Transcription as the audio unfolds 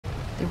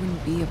There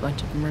wouldn't be a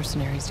bunch of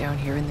mercenaries down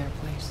here in their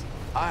place.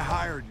 I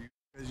hired you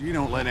because you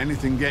don't let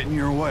anything get in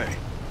your way.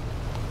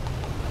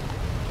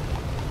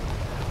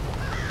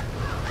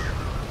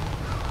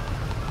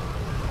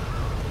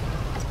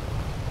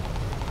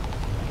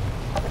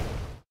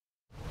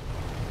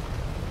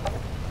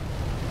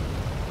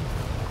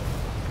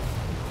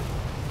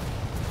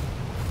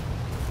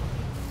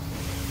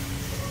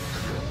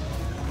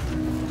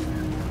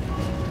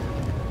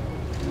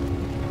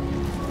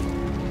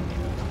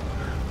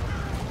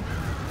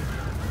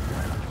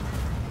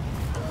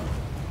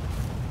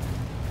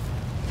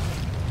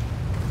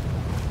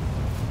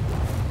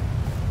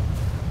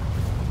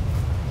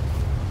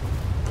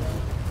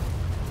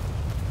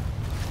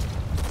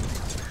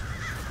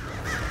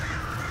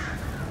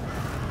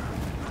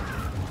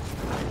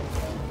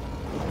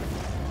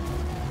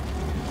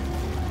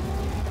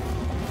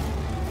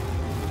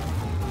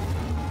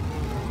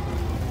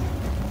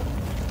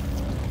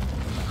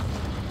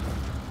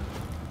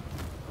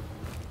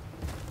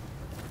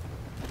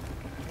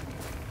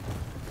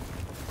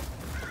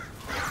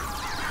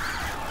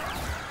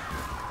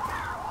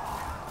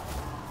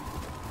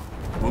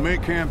 We'll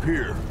make camp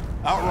here.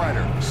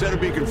 Outrider, set a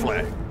beacon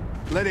flag.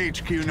 Let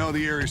HQ know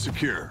the area's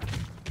secure.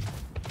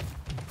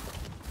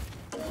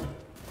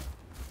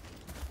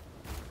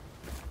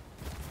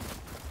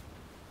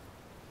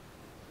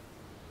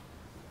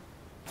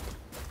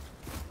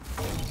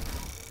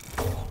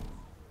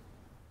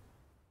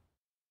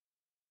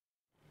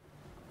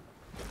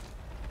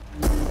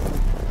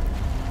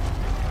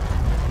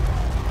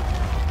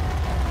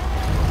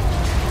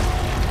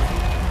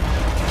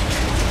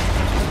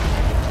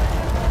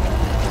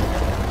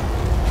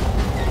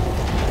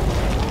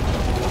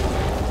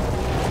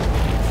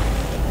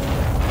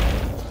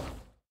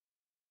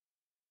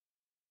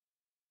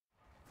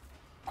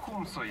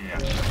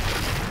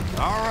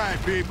 All right,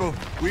 people.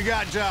 We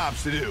got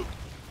jobs to do.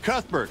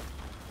 Cuthbert,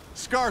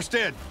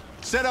 Scarstead,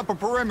 set up a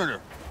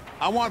perimeter.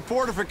 I want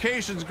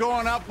fortifications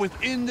going up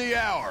within the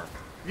hour.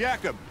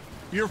 Jakob,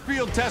 you're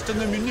field testing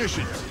the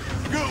munitions.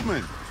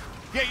 Gutman,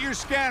 get your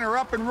scanner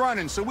up and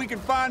running so we can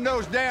find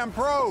those damn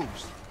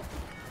probes.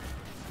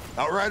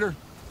 Outrider,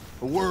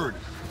 a word.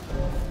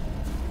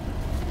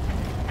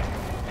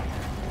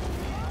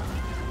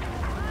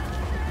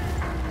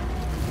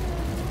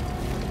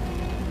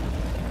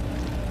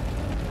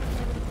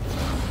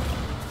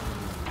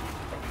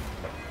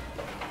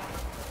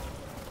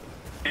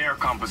 Air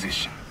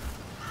composition.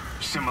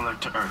 Similar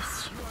to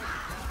Earth's.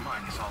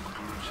 Minus all the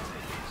pollution.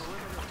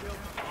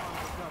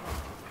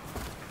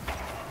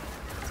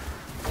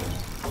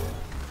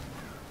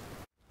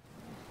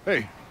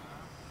 Hey.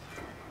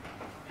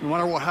 No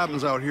matter what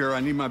happens out here,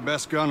 I need my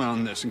best gun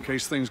on this in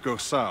case things go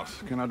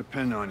south. Can I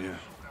depend on you?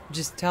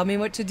 Just tell me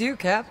what to do,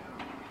 Cap.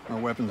 Our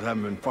weapons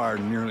haven't been fired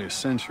in nearly a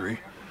century.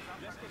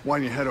 Why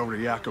don't you head over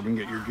to Jakob and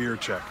get your gear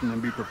checked, and then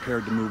be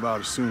prepared to move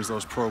out as soon as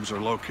those probes are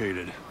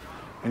located.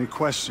 Any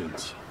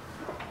questions?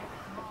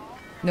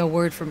 No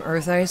word from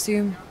Earth, I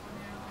assume?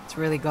 It's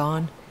really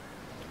gone?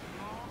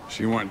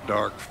 She went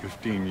dark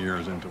 15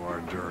 years into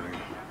our journey.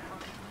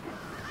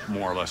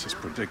 More or less as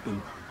predicted.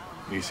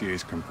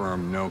 ECA's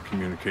confirmed no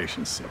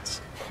communication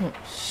since. Oh,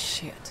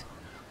 shit.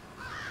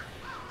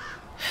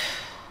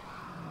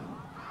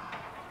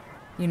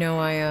 You know,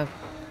 I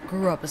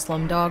grew up a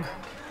slum dog,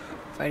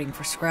 fighting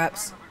for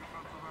scraps.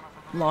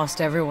 Lost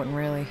everyone,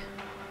 really.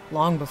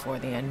 Long before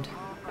the end.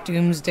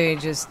 Doomsday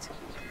just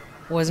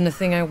wasn't a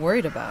thing I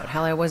worried about.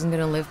 Hell, I wasn't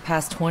gonna live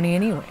past 20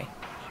 anyway.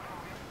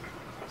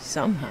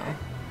 Somehow,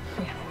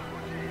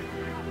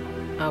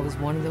 I was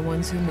one of the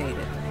ones who made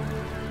it.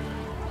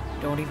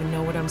 Don't even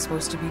know what I'm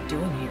supposed to be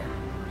doing here.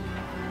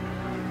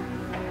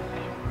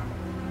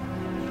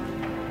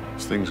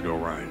 As things go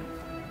right,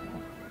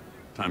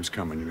 time's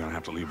coming, you're gonna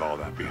have to leave all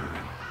that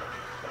behind.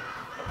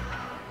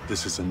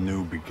 This is a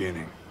new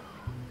beginning.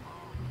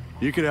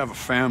 You could have a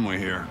family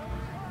here.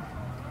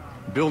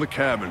 Build a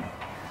cabin.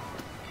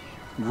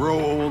 Grow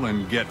old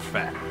and get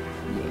fat.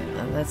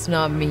 Yeah, that's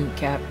not me,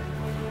 Cap.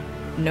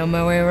 Know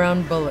my way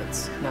around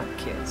bullets, not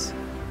kids.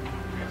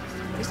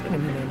 There's gonna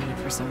be no need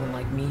for someone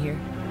like me here.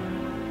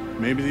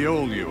 Maybe the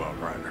old you,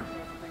 Outrider.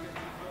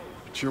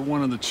 But you're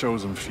one of the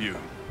chosen few.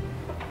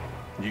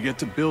 You get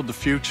to build the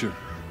future.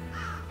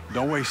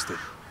 Don't waste it.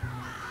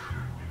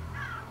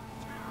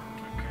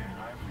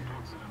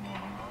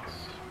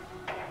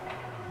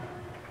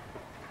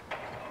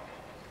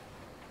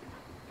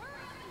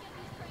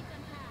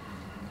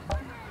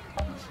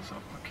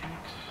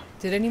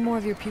 Did any more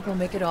of your people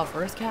make it off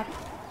Earth, Cap?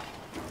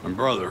 My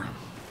brother.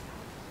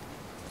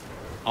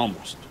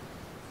 Almost.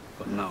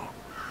 But no.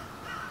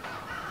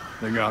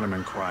 They got him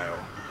in cryo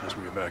as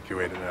we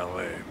evacuated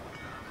LA,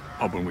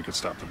 hoping we could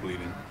stop the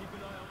bleeding.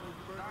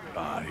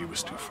 But he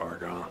was too far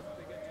gone.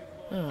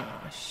 Oh,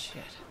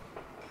 shit.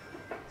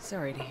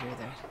 Sorry to hear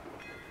that.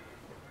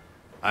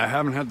 I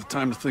haven't had the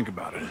time to think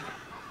about it.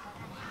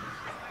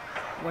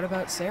 What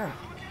about Sarah?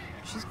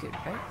 She's good,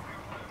 right?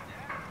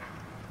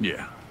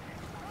 Yeah.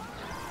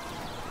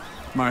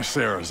 My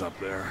Sarah's up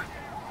there.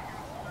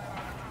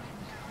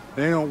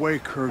 They don't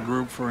wake her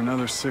group for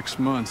another 6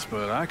 months,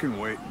 but I can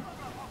wait.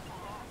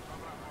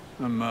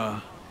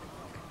 I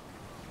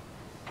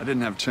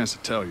didn't have a chance to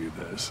tell you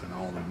this and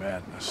all the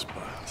madness,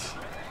 but...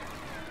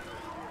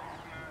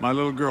 my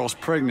little girl's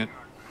pregnant.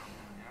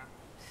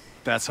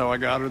 That's how I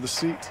got her the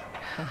seat.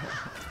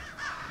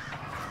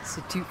 It's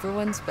a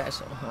 2-for-1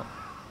 special, huh?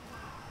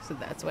 So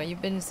that's why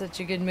you've been in such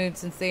a good mood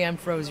since they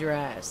unfroze your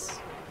ass.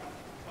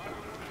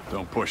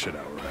 Don't push it,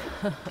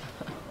 Outrider.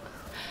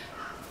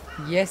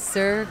 Yes,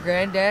 sir,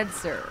 Granddad,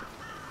 sir.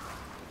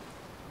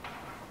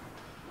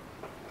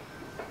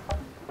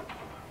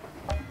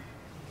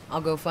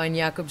 I'll go find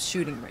Jakob's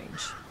shooting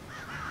range.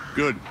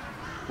 Good.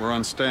 We're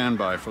on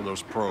standby for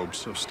those probes,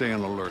 so stay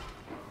on alert.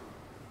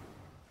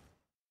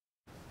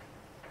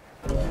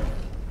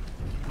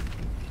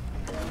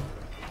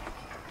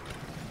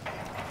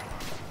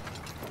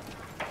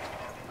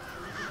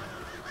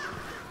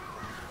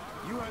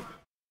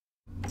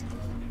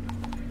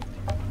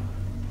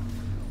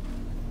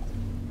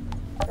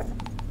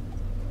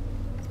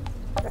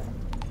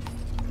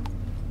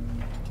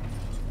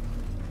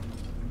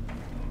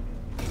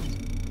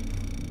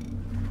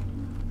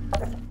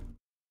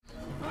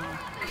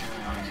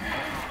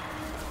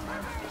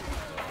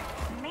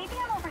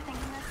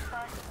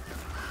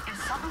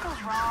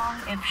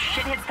 If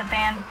shit hits the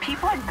fan,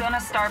 people are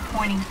gonna start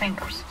pointing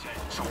fingers.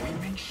 So we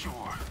make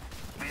sure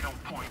they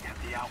don't point at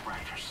the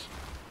Outriders.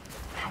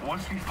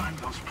 Once we find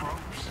those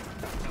probes,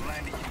 the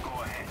landing can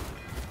go ahead.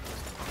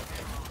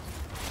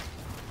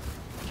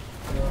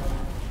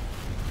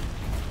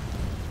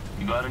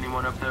 You got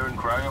anyone up there in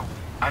cryo?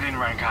 I didn't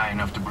rank high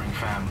enough to bring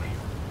family.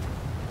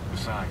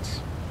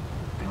 Besides,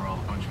 they were all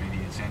a bunch of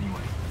idiots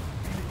anyway.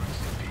 May they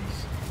rest in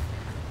peace.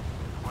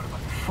 What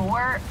about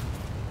 4,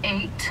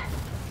 8,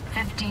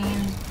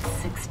 15,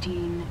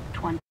 16,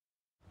 20.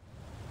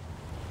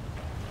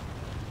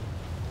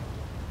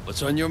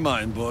 What's on your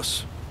mind,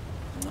 boss?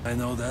 I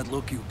know that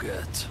look you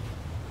get.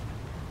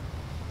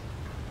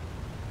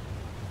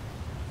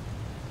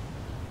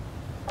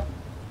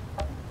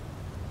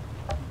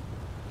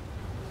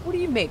 What do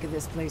you make of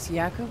this place,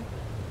 Jakob?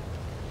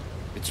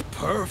 It's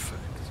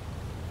perfect.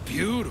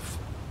 Beautiful.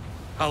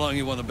 How long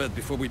you want to bet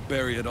before we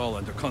bury it all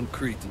under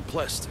concrete and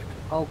plastic?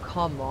 Oh,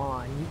 come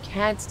on. You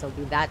can't still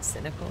be that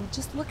cynical.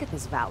 Just look at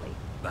this valley.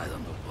 I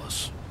don't know,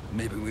 boss.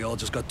 Maybe we all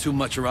just got too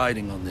much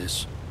riding on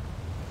this.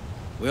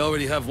 We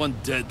already have one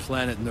dead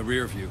planet in the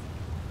rear view.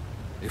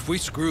 If we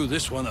screw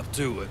this one up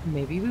too,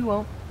 Maybe we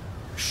won't.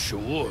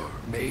 sure,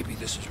 maybe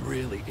this is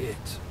really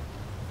it.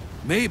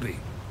 Maybe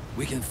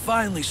we can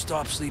finally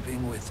stop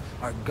sleeping with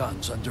our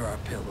guns under our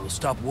pillows,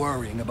 stop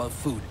worrying about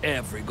food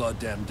every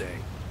goddamn day.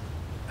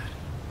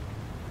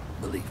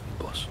 Believe me,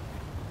 boss.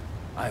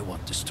 I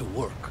want this to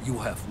work. You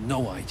have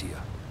no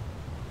idea.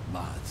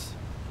 But,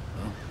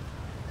 huh?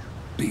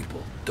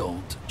 People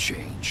don't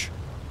change.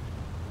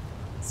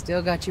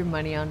 Still got your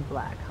money on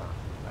black, huh?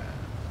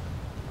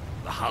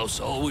 The house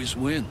always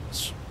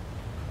wins.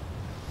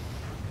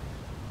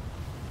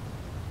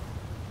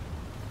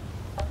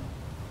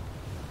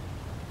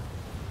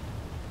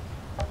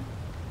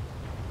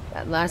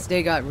 That last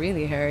day got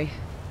really hairy.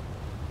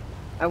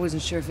 I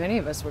wasn't sure if any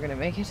of us were gonna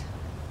make it.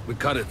 We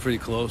cut it pretty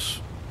close.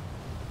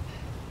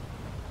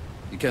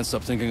 You can't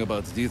stop thinking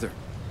about it either.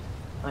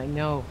 I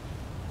know.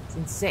 It's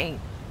insane.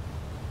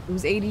 It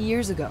was 80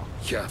 years ago.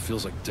 Yeah, it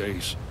feels like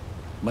days.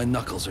 My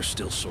knuckles are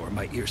still sore,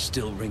 my ears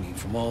still ringing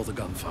from all the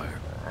gunfire.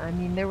 I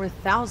mean, there were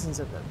thousands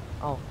of them,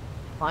 all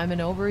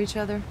climbing over each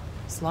other,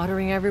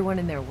 slaughtering everyone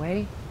in their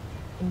way,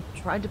 and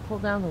tried to pull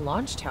down the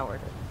launch tower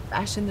to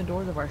bash in the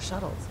doors of our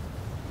shuttles.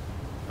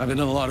 I've been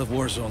in a lot of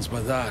war zones,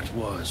 but that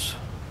was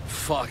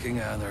fucking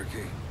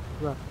anarchy.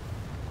 Look,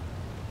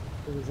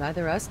 it was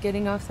either us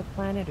getting off the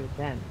planet or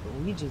them, but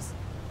we just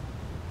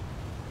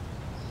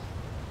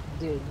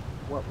did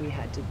what we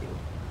had to do.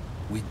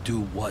 We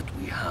do what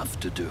we have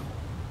to do.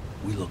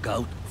 We look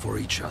out for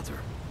each other.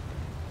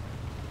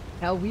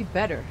 Hell, we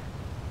better.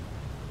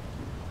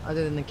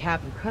 Other than the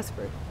Cap and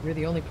Cuthbert, you're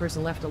the only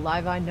person left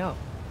alive I know.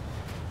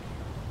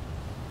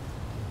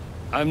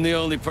 I'm the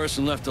only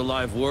person left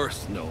alive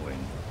worth knowing.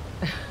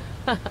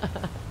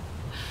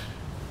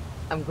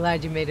 I'm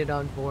glad you made it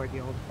on board,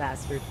 you old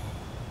bastard.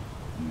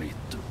 Me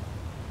too.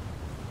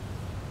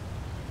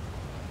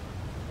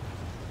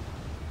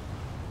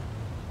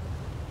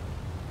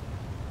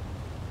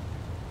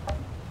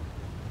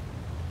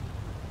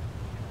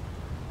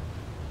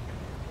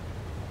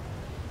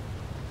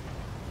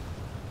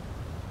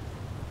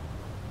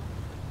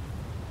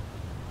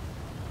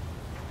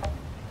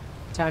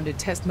 Time to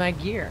test my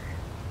gear.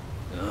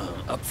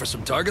 Up for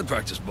some target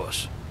practice,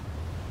 boss.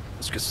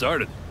 Let's get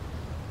started.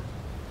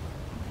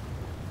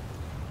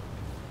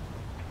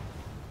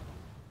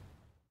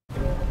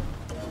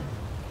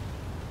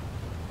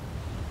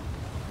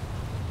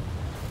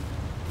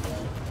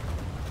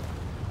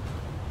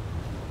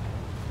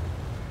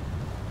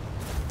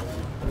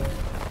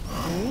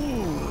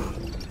 Ooh,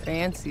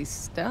 fancy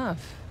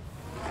stuff.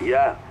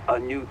 Yeah, a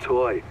new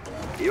toy.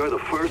 You're the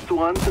first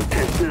one to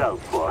test it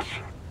out, boss.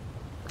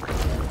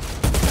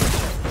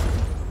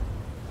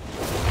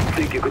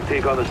 think you could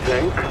take on a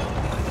tank?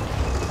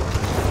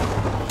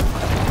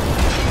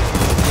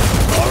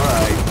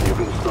 Alright, you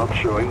can stop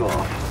showing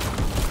off.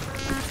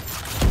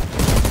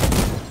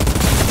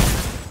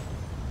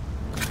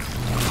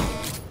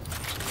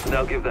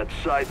 Now give that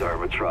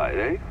sidearm a try,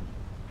 eh?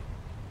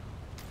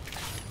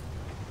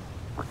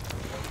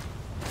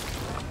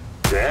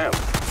 Damn.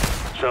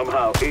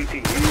 Somehow 80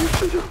 years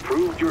has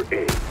improved your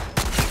aim.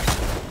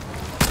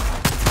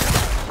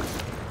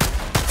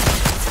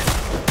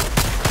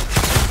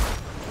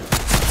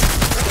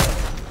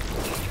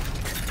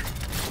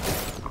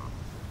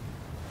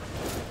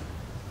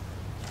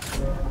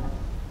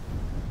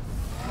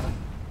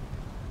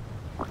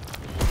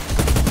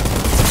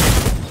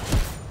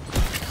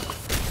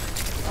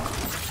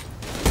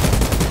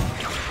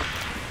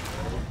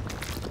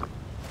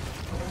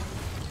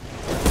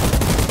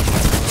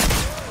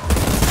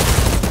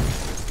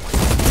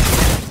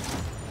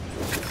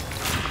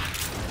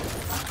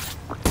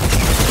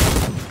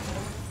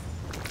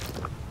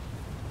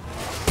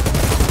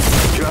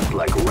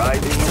 Like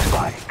riding a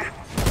bike.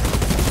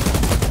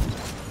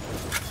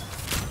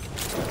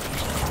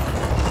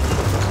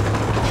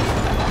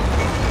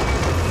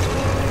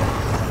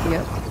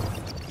 Yep.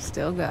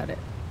 Still got it.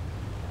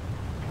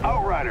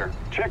 Outrider,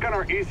 check on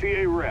our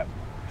ECA rep.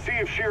 See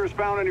if Shearer's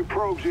found any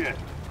probes yet.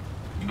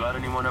 You got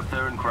anyone up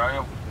there in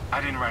cryo?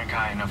 I didn't rank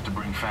high enough to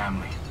bring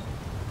family.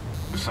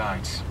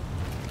 Besides,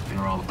 they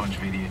were all a bunch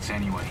of idiots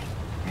anyway.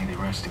 May they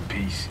rest in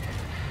peace.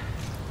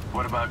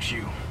 What about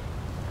you?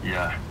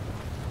 Yeah.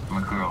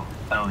 My girl,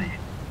 Ellie.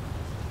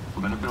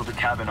 We're gonna build a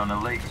cabin on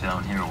a lake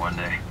down here one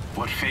day.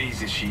 What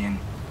phase is she in?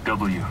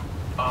 W.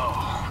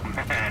 Oh,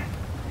 man.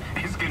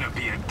 It's gonna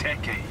be a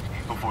decade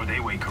before they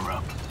wake her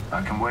up.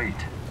 I can wait.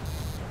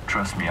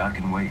 Trust me, I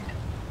can wait.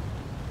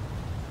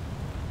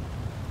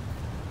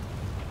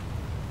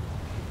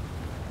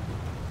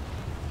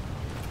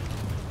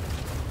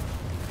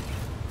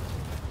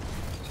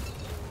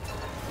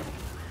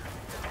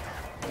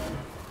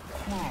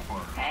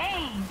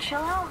 Hey, chill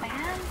out,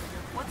 man.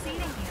 What's eating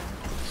you?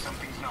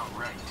 Something's not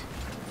right.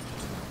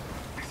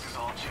 This is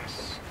all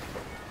just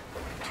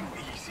too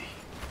easy.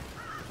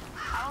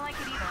 I don't like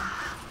it either.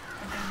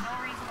 But there's no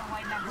reason to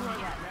whiten that room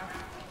yet.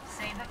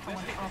 Save it for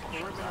when trouble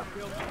shows up.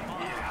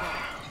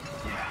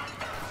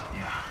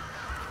 Yeah.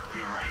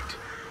 You're right.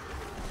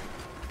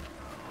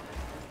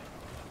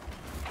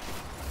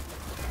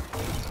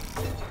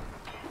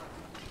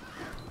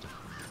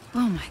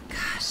 Oh my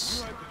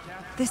gosh.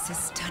 This is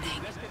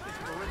stunning.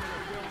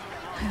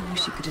 I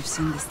wish you could have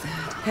seen this,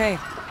 Dad. Hey.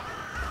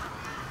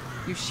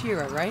 You're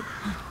Shira, right?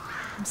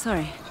 I'm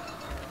sorry.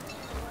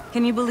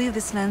 Can you believe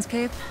this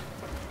landscape?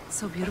 It's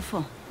so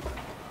beautiful.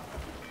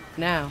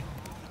 Now,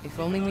 if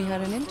only we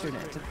had an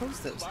internet to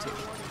post those to.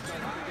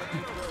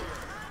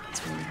 It's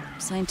for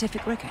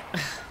scientific record.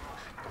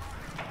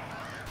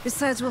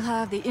 Besides, we'll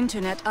have the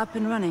internet up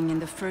and running in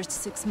the first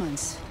 6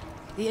 months.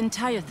 The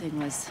entire thing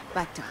was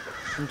backed up.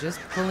 I'm just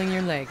pulling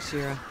your leg,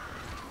 Shira.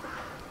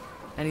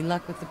 Any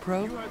luck with the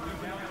probe?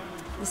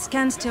 The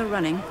scan's still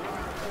running.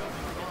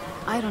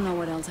 I don't know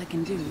what else I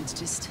can do, it's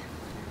just...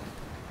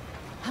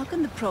 How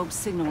can the probe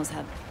signals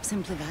have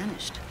simply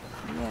vanished?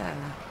 Yeah,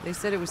 they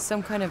said it was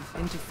some kind of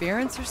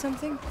interference or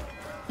something?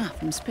 Ah,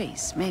 from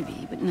space,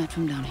 maybe, but not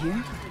from down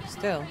here.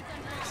 Still,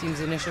 seems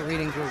the initial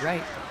readings were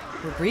right.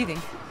 We're breathing.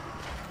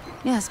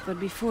 Yes, but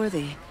before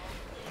the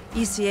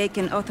ECA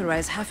can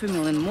authorize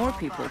 500,000 more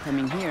people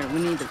coming here,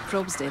 we need the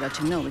probe's data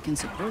to know we can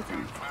support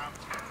them.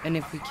 And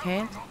if we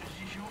can't,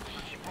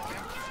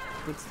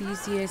 what's the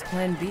ECA's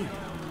plan B?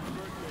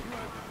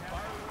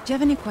 Do you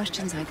have any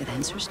questions I get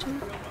answers to?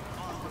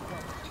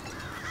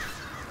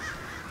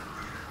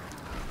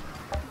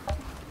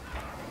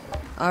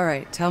 All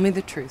right, tell me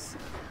the truth.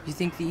 You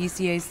think the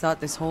ECA's thought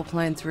this whole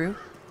plan through?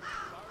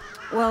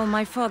 Well,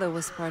 my father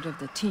was part of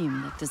the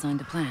team that designed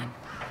the plan.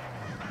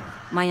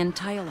 My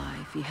entire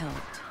life, he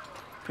helped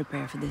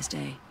prepare for this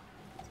day.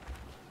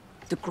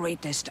 The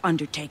greatest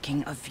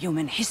undertaking of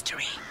human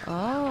history.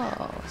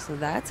 Oh, so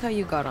that's how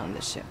you got on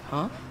this ship,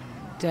 huh?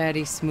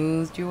 Daddy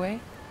smoothed your way?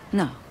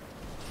 No.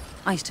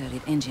 I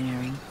studied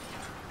engineering.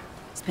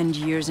 Spent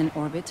years in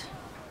orbit.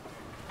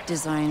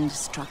 Designed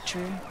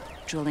structure,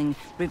 drilling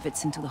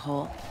rivets into the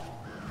hull.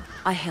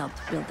 I helped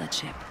build that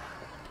ship.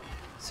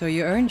 So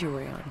you earned your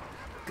way on.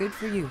 Good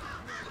for you.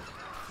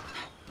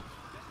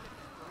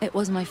 It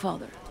was my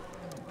father.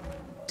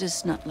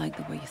 Just not like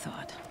the way you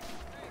thought.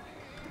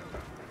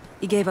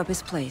 He gave up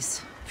his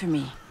place for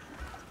me.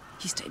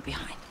 He stayed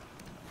behind.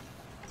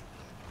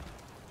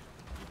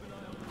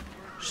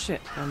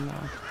 Shit, I'm,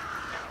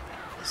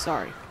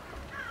 sorry.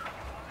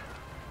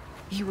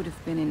 He would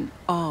have been in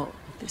awe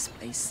of this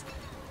place.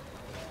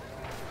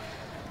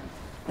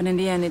 But in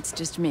the end, it's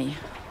just me.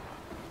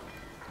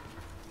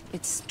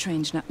 It's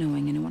strange not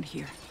knowing anyone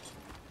here.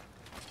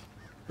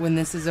 When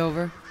this is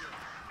over,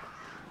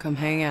 come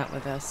hang out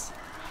with us.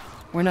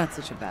 We're not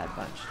such a bad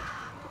bunch.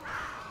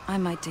 I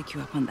might take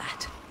you up on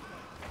that.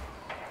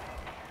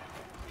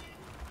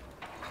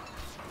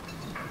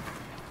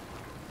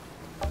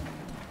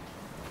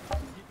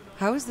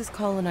 How is this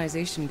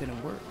colonization gonna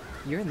work?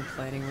 You're in the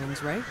planning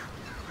rooms, right?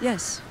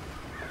 Yes.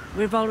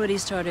 We've already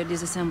started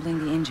disassembling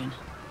the engine.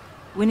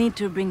 We need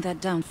to bring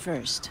that down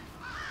first.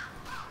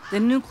 The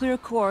nuclear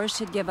core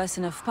should give us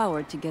enough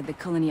power to get the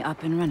colony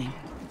up and running.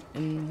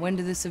 And when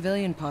do the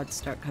civilian pods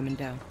start coming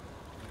down?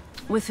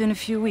 Within a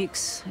few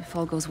weeks, if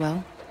all goes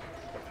well.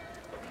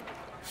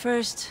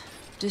 First,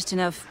 just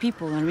enough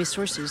people and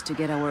resources to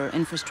get our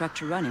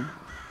infrastructure running.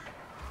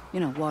 You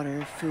know,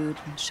 water, food,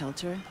 and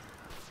shelter.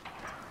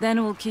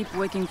 Then we'll keep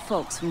waking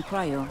folks from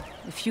cryo,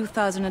 a few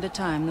thousand at a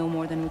time, no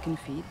more than we can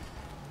feed.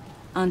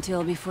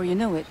 Until, before you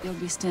know it, you'll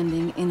be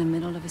standing in the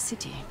middle of a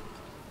city.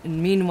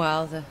 And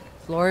meanwhile, the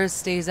Flores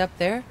stays up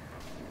there?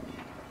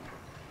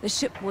 The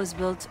ship was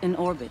built in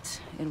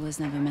orbit. It was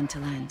never meant to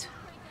land.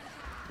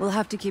 We'll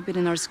have to keep it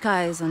in our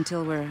skies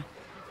until we're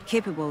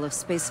capable of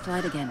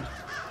spaceflight again.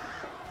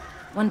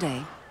 One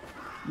day,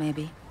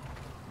 maybe.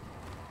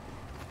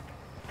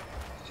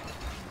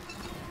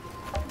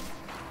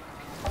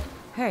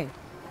 Hey,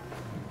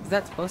 is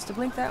that supposed to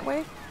blink that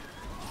way?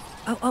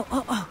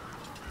 Oh.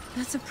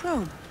 That's a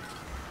probe.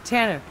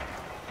 Tanner,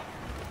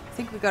 I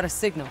think we got a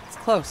signal. It's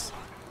close.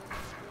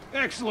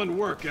 Excellent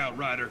work,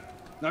 Outrider.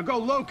 Now go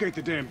locate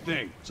the damn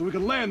thing, so we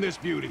can land this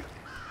beauty.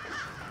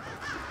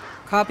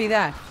 Copy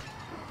that.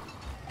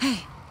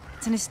 Hey,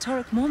 it's an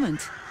historic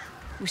moment.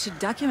 We should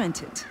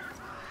document it.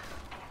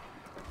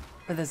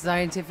 For the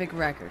scientific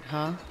record,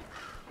 huh?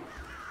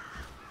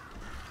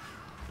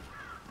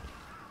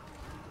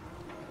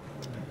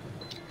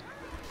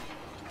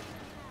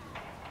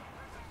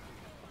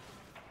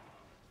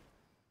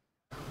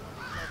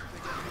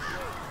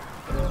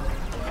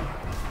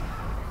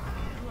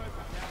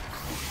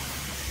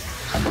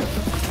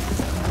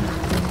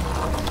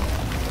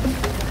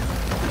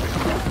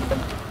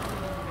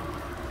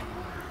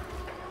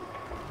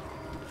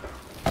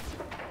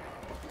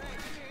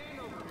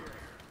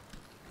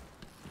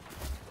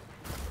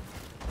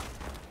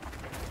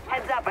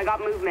 Heads up, I got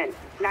movement.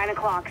 9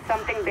 o'clock,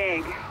 something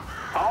big.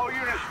 All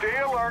units stay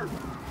alert.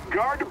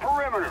 Guard the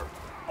perimeter.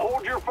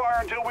 Hold your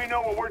fire until we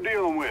know what we're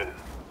dealing with.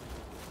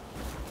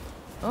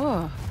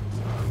 Oh,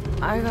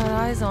 I got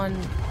eyes on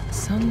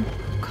some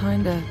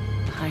kind of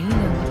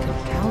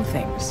hyena-looking cow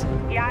things.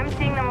 Yeah, I'm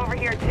seeing them over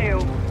here too.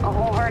 A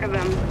whole herd of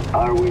them.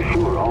 Are we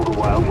sure all the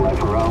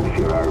wildlife around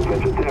here are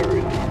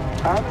vegetarians?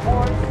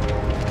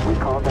 Herbivores? We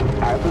call them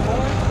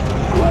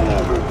herbivores?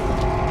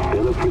 Whatever.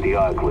 They look pretty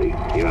ugly,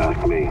 you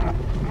ask me.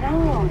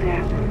 No,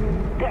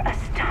 they're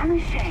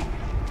astonishing.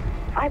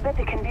 I bet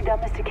they can be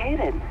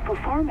domesticated for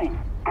farming.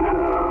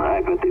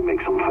 I bet they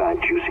make some fat,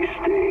 juicy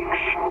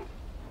steaks.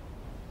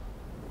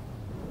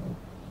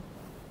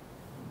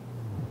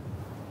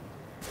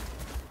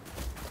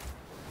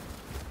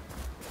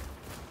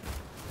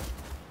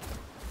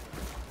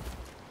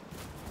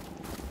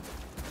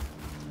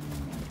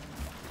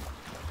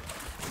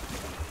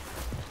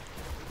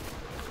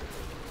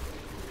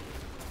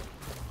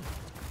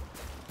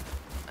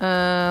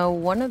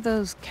 One of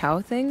those cow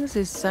things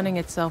is sunning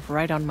itself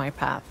right on my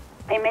path.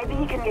 Hey, maybe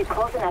you can get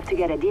close enough to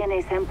get a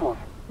DNA sample.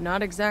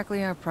 Not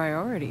exactly our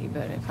priority,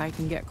 but if I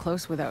can get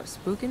close without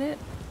spooking it,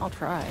 I'll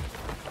try.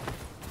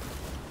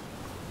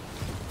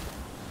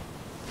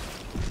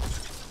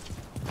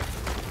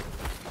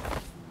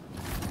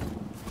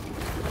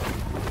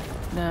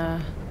 Nah,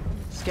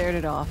 scared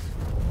it off.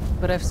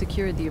 But I've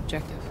secured the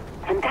objective.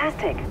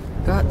 Fantastic.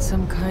 Got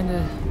some kind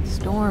of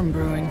storm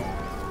brewing.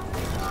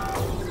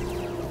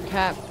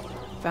 Cap,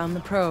 found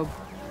the probe.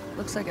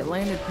 Looks like it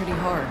landed pretty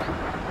hard,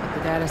 but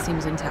the data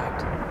seems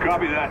intact.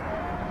 Copy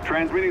that.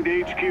 Transmitting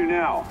to HQ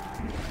now.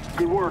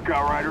 Good work,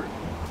 Outrider.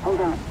 Hold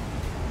on.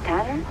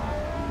 Tanner?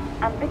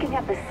 I'm picking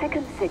up a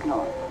second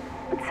signal,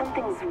 but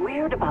something's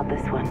weird about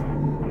this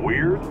one.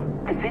 Weird?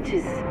 The pitch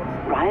is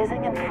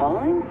rising and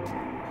falling?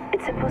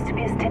 It's supposed to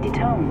be a steady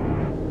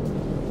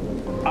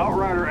tone.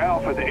 Outrider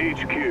Alpha to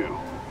HQ.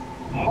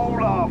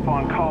 Hold off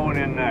on calling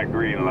in that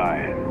green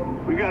light.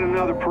 We got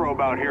another probe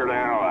out here to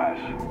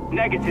analyze.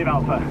 Negative,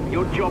 Alpha.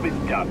 Your job is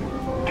done.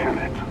 Damn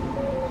it.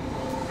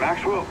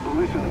 Maxwell,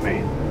 listen to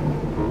me.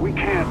 We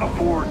can't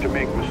afford to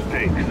make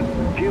mistakes.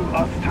 Give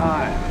us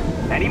time.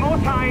 Any more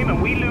time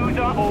and we lose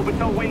our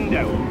orbital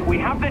window. We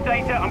have the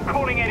data, I'm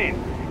calling it in.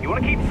 You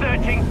want to keep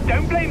searching?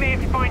 Don't blame me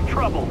if you find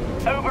trouble.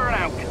 Over and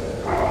out.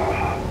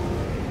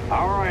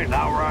 All right,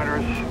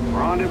 Outriders.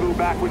 Rendezvous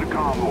back with the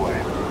convoy.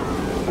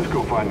 Let's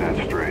go find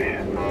that stray.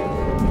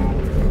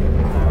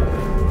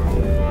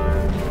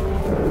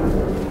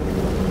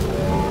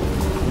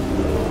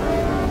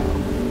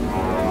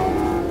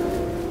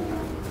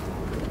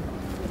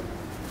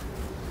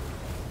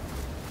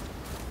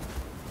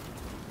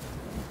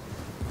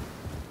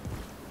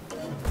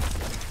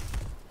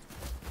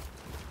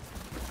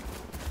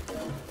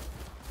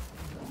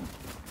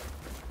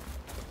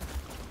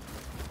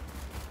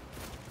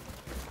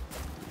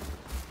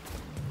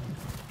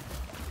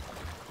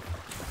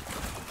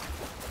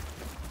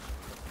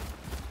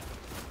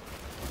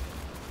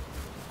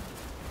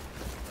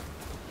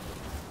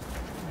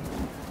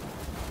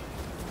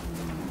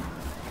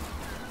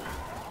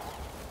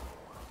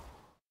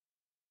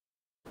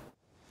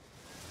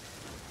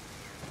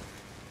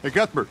 Hey,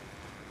 Cuthbert.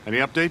 Any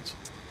updates?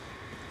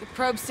 The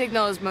probe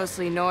signal is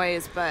mostly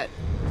noise, but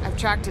I've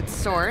tracked its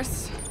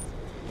source.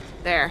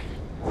 There.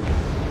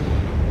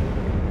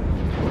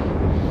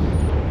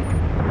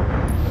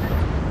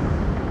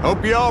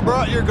 Hope you all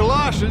brought your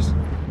galoshes.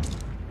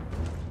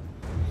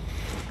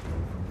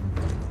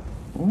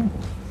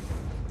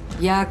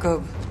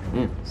 Jakob.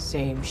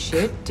 Same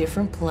shit,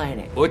 different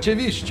planet.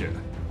 Oczywiście.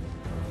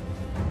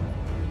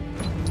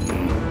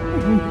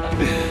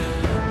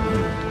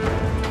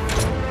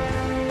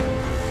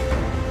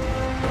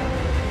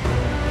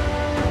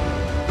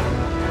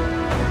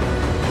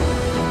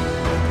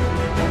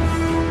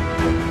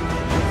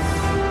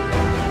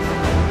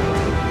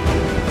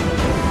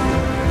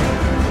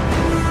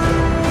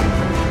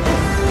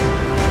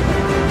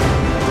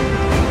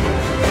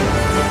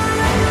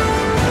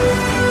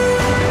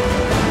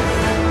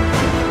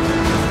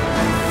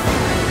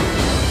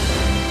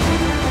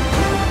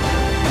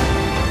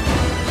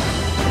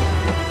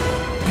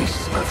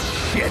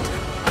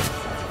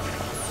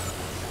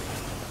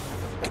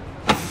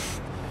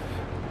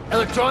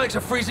 Electronics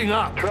are freezing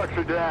up. Trucks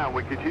are down.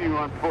 We continue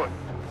on foot.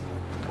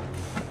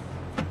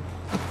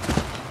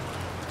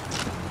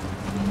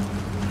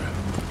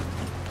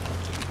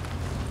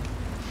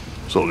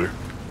 Soldier,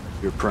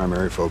 your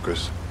primary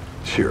focus,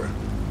 Shira.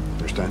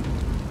 Understand?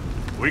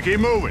 We keep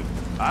moving.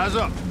 Eyes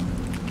up.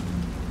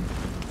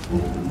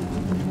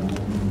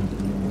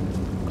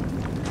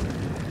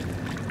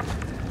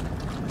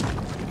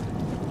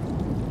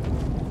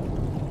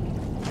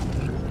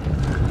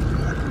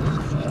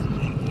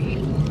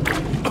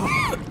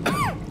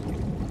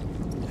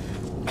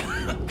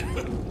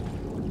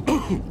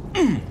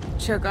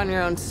 Choke on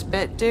your own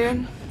spit,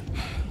 dude?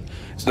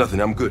 It's nothing,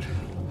 I'm good.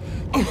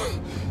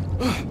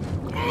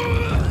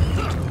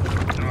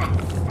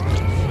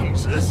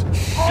 Jesus.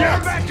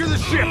 Get back to the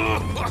ship!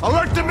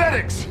 Alert the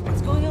medics!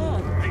 What's going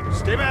on? Hey,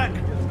 stay back!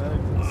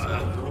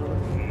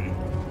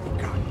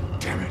 God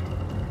damn it.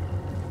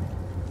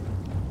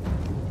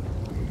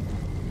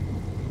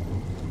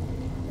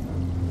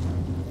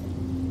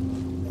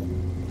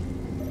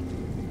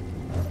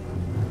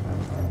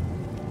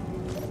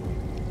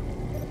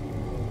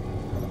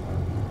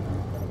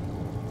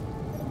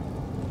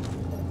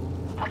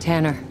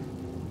 Tanner,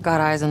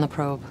 got eyes on the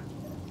probe.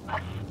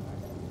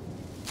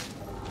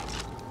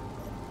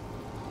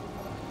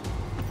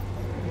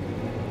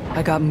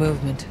 I got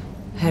movement.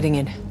 Heading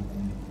in.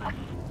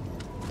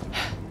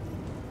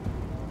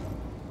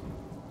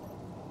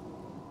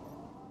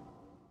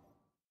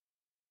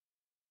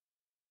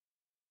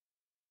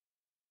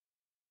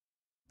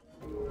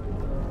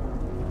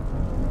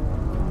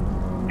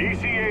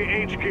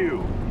 ECA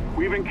HQ.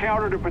 We've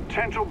encountered a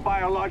potential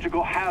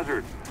biological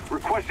hazard.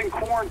 Requesting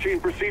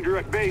quarantine procedure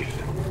at base.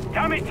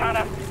 Damn it,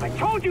 Tanner! I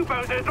told you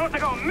bozos not to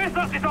go and mess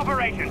up this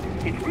operation!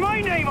 It's my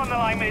name on the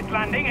line with this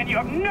landing, and you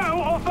have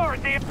no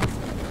authority!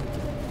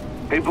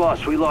 Hey,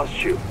 boss, we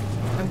lost you.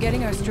 I'm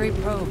getting our straight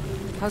probe.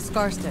 How's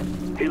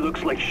Scarsted? He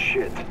looks like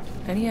shit.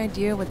 Any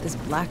idea what this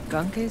black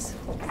gunk is?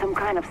 Some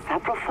kind of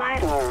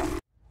saprophyte or...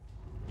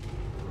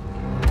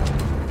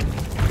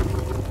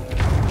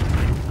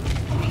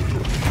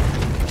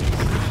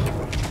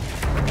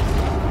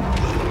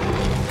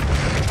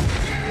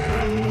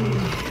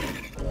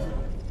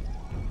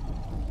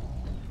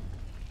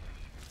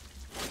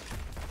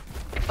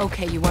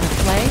 Okay, you want to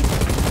play?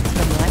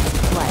 Then let's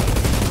play.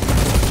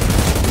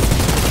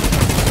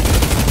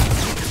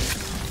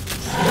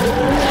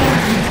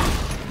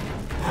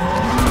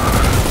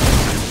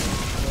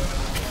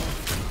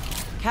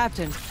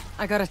 Captain,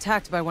 I got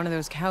attacked by one of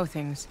those cow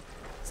things.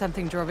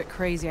 Something drove it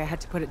crazy, I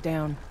had to put it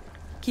down.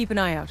 Keep an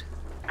eye out.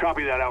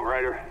 Copy that,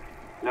 Outrider.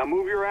 Now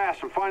move your ass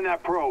and find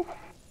that probe.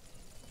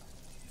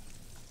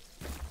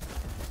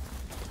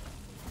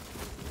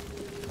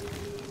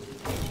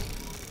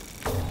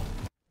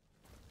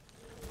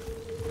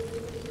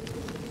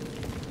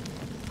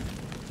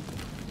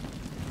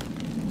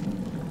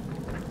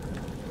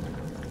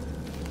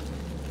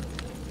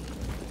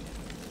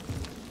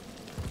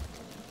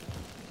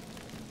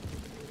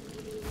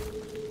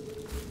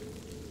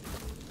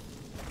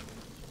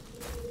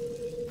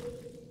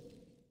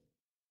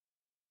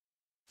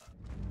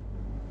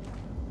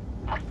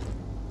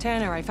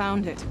 Tanner, I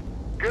found it.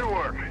 Good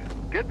work.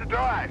 Get the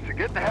drive, so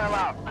get the hell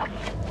out.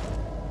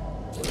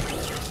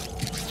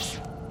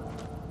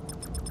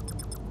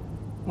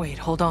 Wait,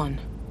 hold on.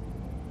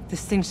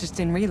 This thing's just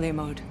in relay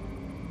mode.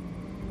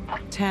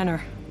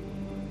 Tanner,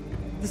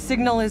 the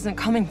signal isn't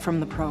coming from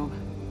the probe.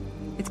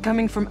 It's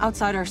coming from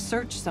outside our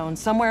search zone,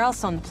 somewhere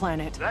else on the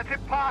planet. That's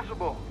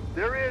impossible.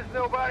 There is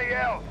nobody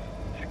else.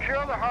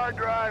 Secure the hard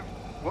drive.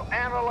 We'll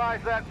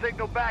analyze that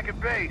signal back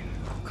at base.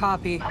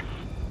 Copy.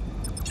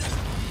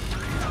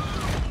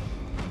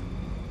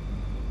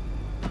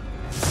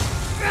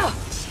 Ugh!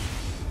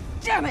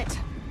 Damn it!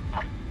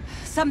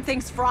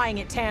 Something's frying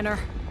it, Tanner.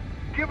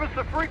 Give us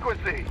the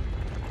frequency.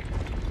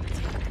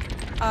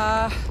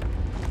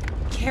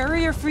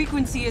 Carrier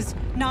frequency is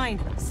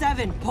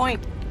 97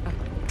 point...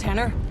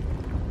 Tanner?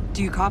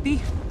 Do you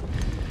copy?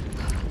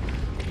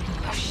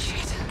 Oh,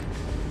 shit.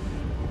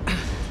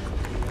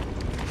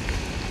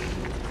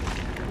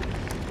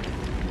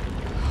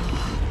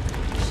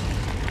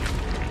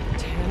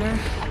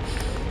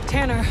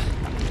 Tanner,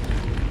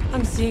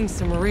 I'm seeing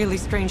some really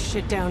strange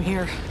shit down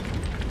here.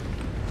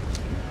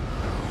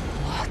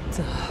 What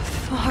the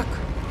fuck?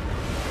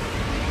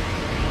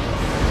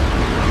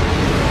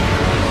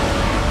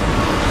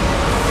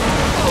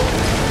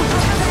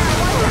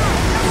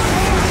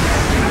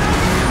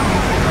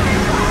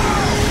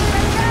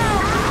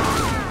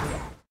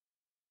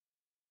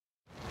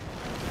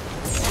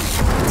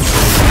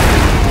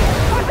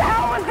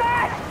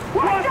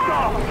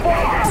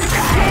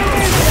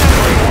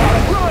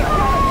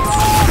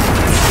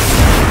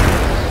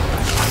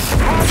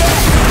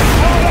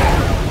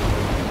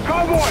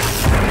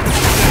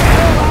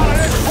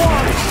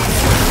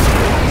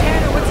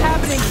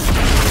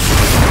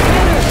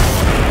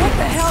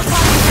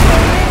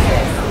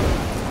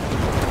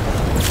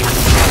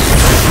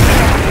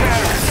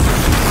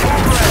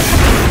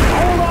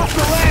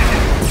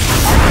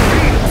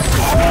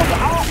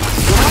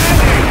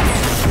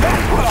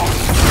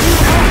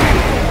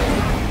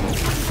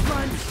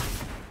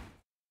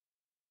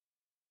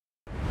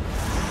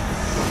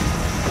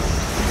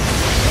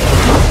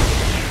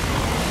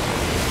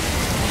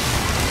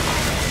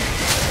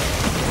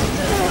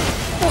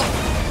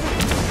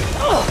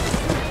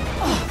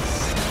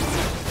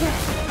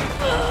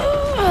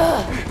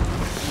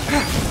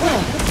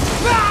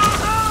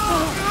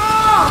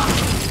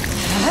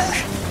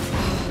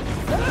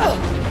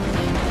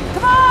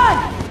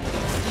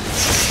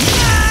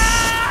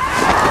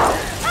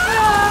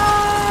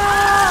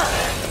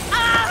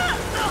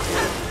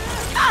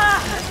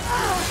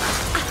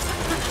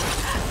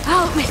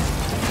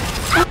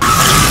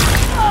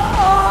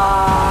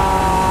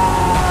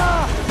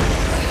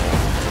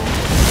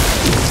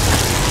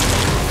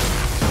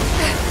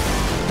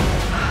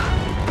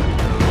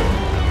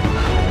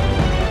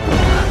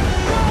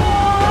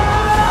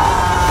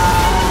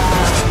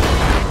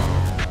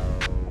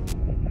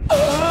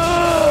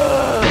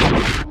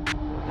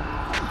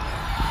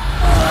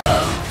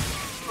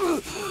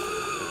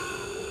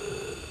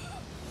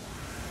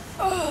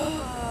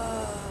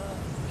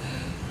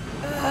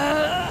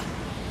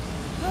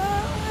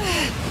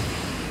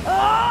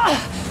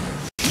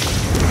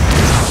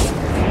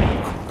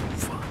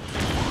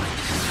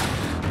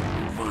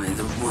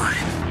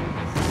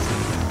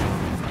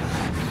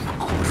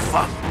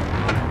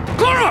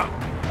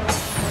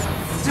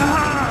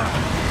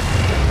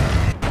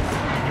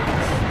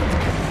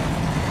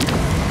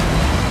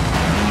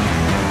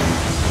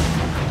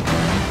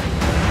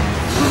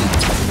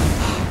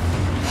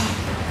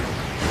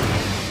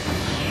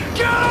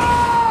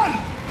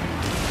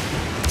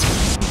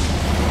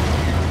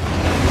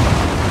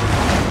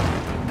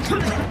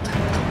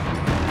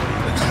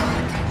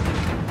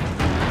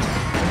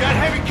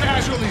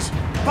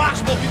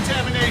 Possible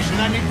contamination.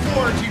 I need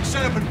quarantine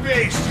set up at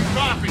base. You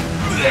copy?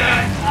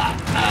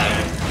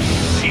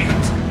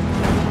 Shit.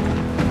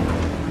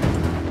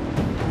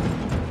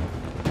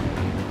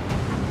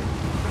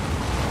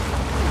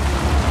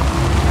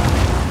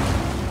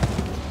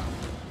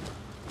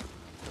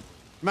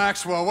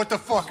 Maxwell, what the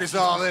fuck is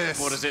all this?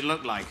 What does it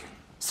look like?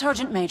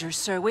 Sergeant Major,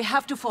 sir, we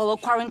have to follow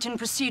quarantine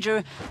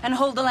procedure and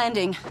hold the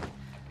landing.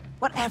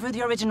 Whatever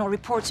the original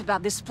reports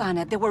about this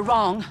planet, they were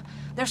wrong.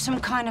 There's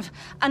some kind of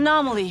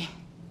anomaly.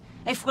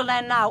 If we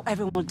land now,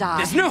 everyone will die.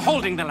 There's no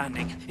holding the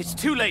landing. It's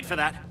too late for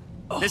that.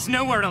 There's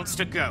nowhere else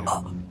to go.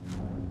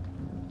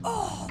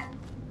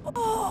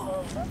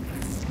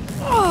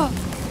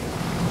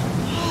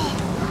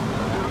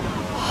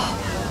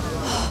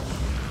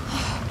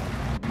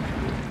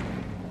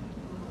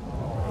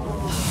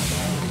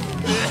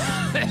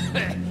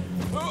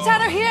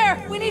 Tanner, here!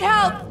 We need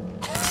help!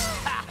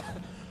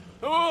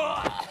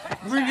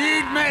 We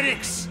need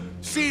medics!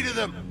 See to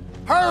them!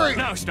 Hurry!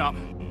 No, stop.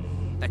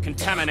 They're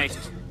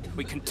contaminated.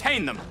 We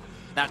contain them.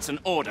 That's an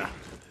order.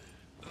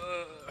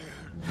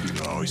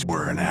 You always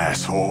were an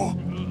asshole.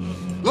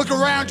 Look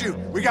around you.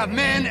 We got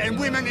men and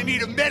women in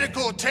need of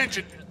medical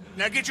attention.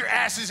 Now get your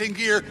asses in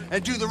gear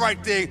and do the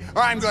right thing,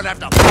 or I'm gonna have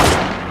to...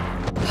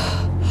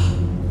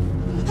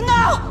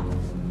 No!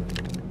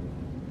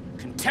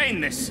 Contain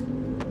this.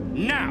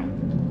 Now.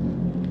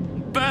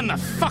 Burn the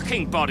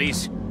fucking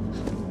bodies.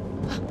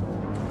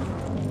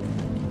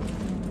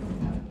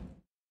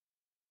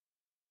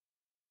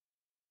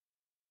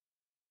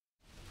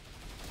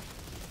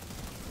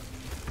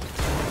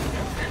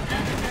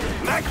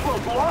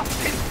 Maxwell's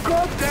lost his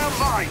goddamn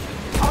mind!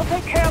 I'll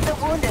take care of the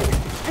wounded.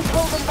 Just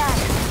hold them back.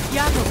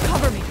 Yato,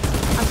 cover me.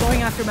 I'm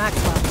going after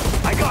Maxwell.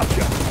 I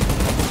gotcha!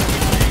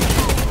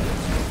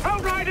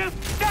 Outriders,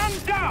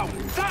 stand down!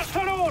 That's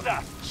an order!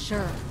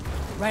 Sure.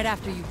 Right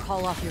after you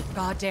call off your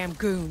goddamn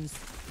goons.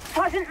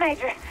 Sergeant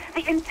Major,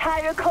 the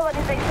entire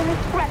colonization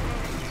is threatened.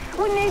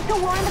 We need to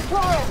warn the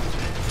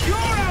florists. Your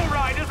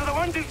Outriders are the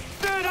ones who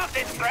stirred up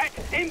this threat,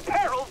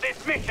 imperiled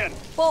this mission!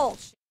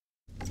 Bullshit.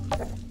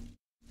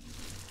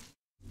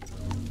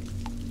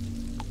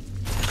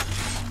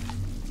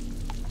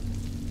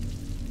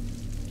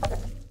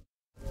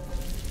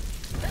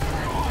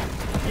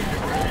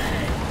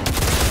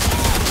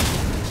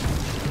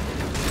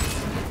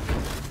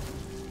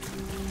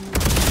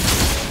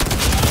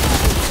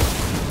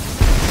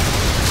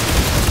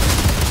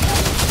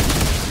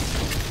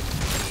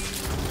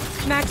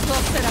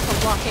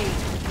 blockade.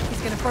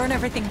 He's gonna burn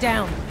everything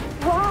down.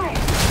 Why?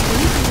 When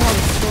you can tell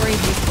the story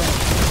his way,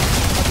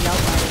 how the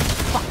Outriders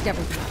fucked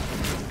everything up.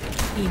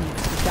 He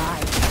needs to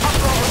die.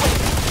 Outrider, wait.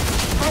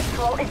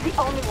 Patrol is the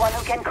only one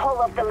who can call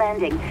off the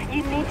landing.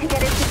 You need to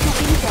get into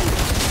region.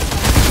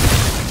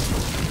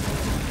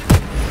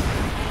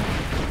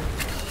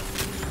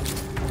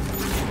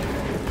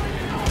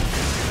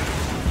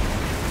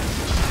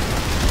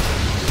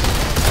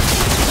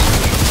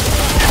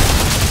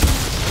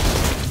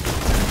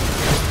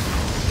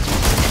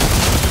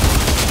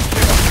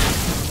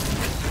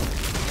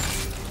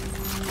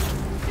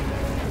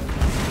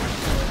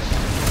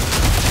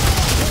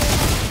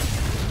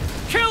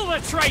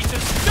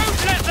 Traitors!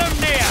 Don't let them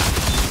near!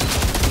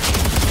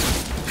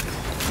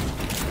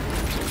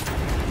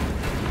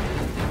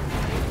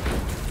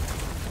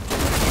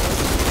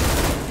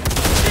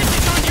 This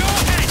is on your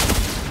head!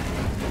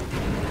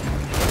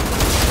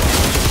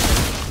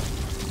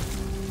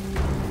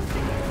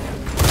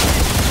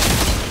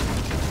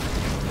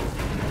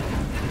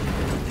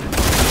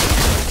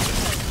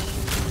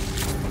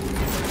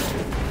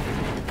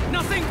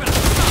 Nothing but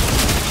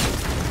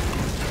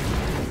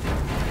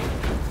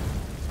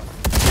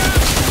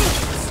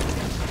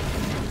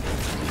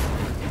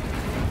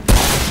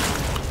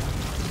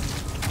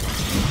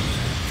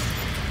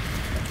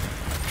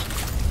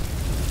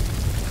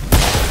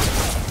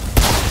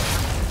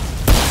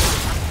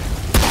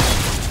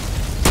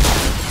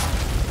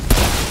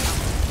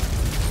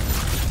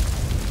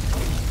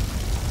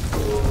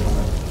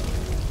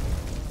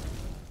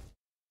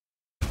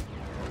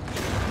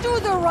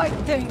right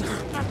thing!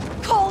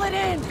 Call it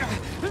in!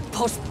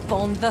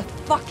 Postpone the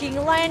fucking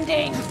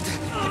landing!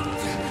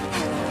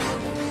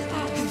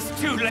 It's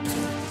too late.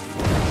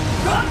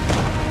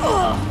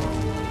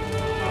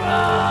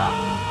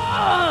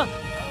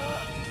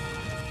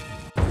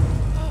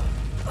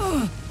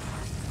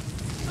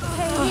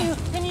 Hey,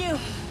 can you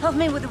help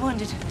me with the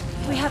wounded?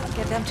 We have to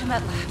get them to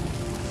MedLab.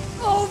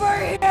 Over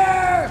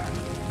here!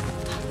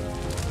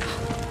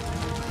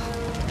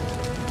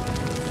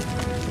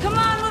 Come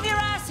on, move your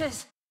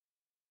asses!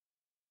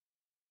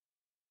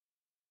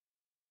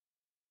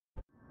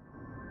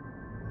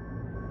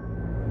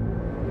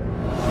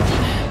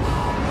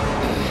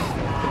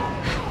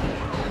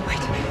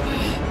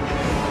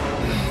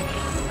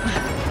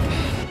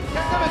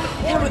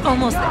 We're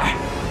almost there.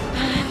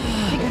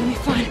 You're gonna be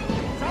fine.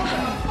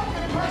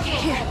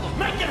 Here.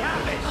 Make it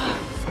happen!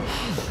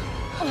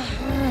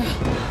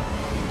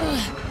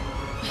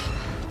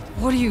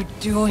 What are you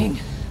doing?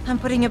 I'm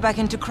putting you back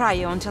into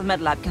cryo until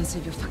MedLab can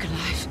save your fucking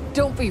life.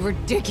 Don't be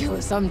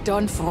ridiculous. I'm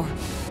done for.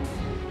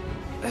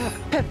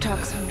 Pep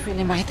talks aren't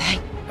really my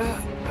thing.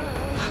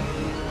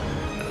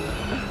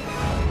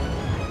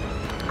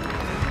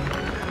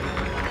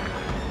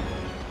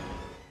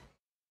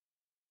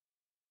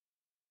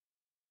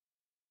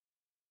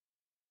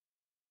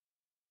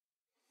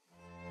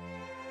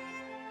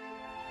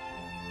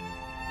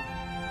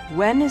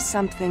 When is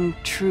something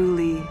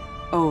truly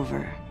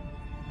over?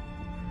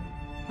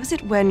 Was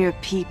it when your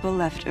people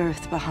left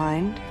Earth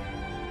behind?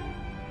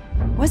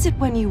 Was it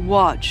when you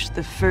watched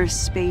the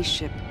first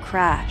spaceship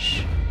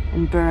crash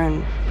and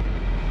burn?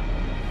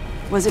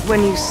 Was it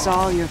when you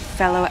saw your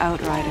fellow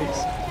Outriders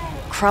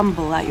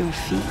crumble at your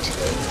feet?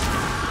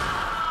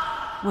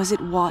 Was it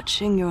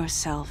watching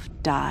yourself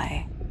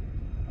die?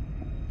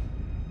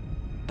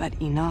 But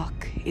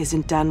Enoch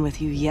isn't done with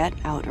you yet,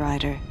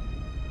 Outrider.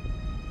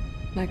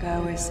 Like I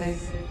always say,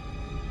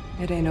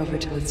 it ain't over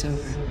till it's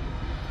over.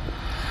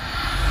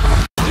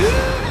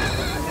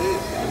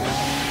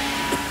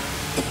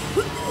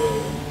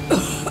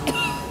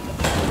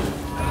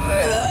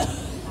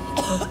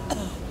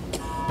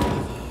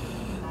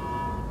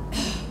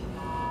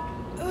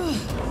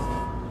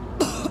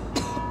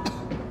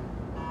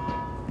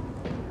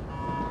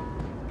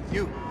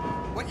 You,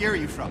 what year are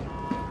you from?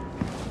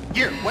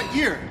 What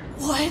year?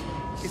 What?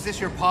 Is this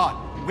your pod?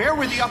 Where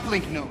were the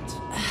uplink nodes?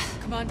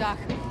 Come on, Doc.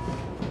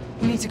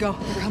 We need to go.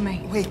 They're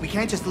coming. Wait, we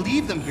can't just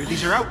leave them here.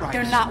 These are Outriders.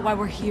 They're not why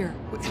we're here.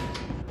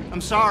 I'm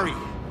sorry.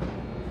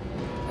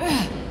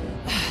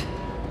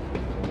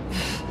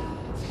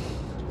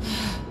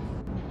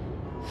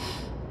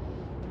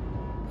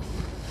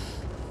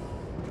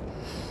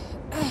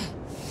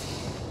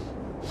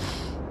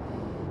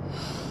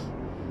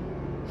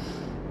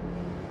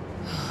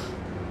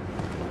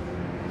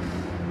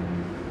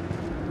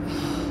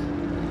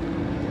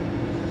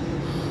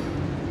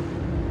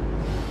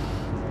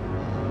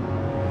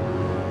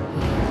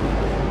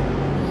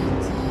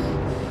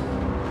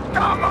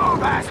 Come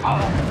on,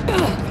 asshole!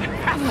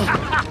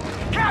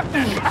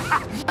 Captain!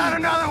 Not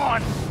another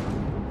one!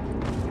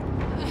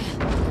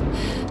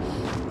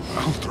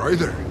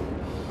 Outrider?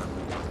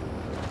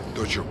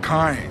 Thought your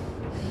kind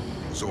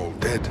was all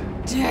dead.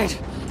 Dead!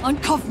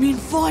 Uncuff me and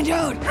find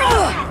out!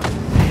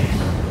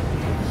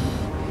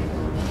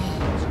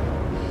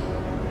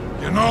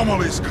 The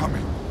anomaly's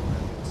coming.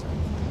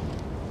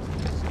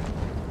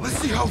 Let's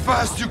see how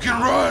fast you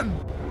can run!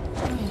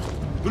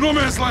 The no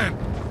man's land!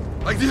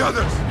 Like the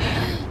others!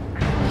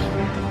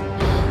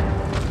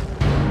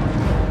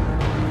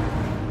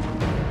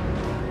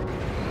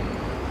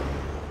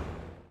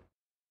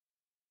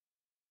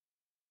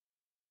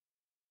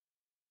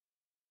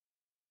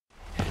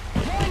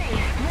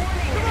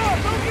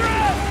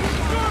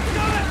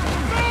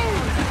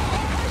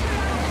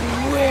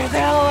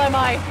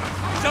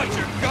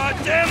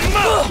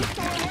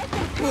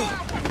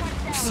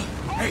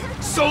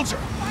 soldier.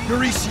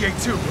 You're ECA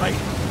too, right?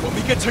 When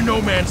we get to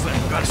no man's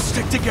land, we gotta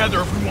stick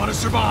together if we want to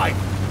survive.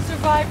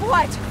 Survive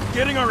what?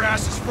 Getting our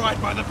asses fried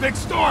by the big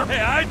storm.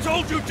 Hey, I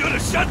told you two to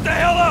shut the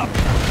hell up!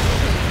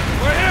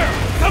 We're here!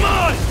 Come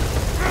on!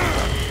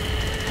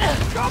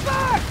 Go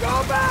back!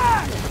 Go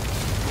back!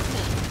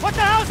 What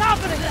the hell's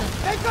happening?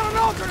 They've got an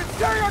Aldrin and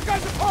tearing our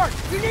guys apart!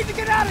 You need to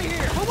get out of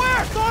here! But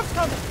where? Storm's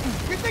coming!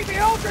 You think the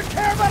Aldrin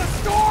care about a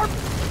storm?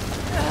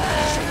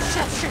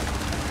 Shit!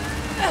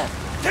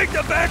 Take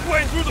the back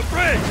way through the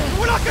bridge!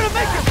 We're not gonna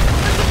make it!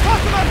 There's some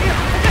problem out here!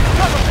 Get the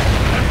cover!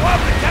 And Bob,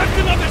 the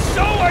captain of the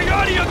show, are you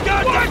out of your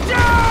goddamn... Watch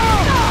out!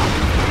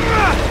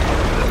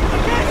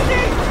 Can't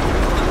see!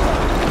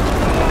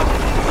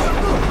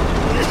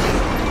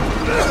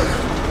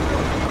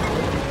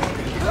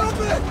 Help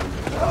it!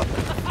 Help!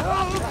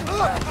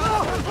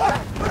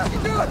 What are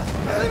you doing?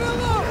 Leave me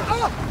alone!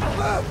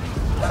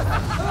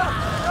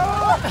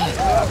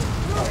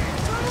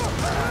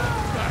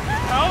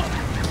 Hell?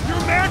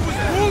 Your man was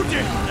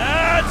wounded!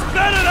 That's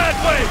better that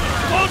way!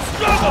 Won't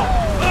struggle!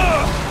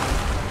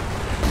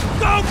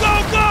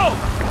 Go!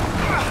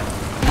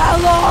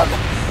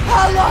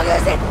 How long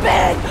has it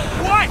been?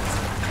 What?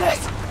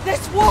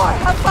 This war,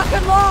 how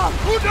fucking long?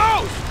 Who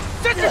knows?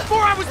 Since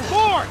before I was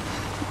born!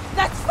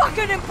 That's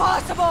fucking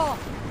impossible!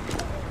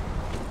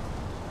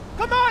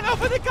 Come on,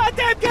 open the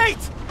goddamn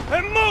gate!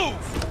 And move!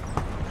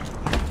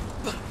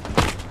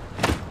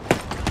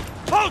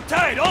 Hold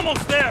tight,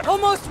 almost there!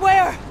 Almost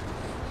where?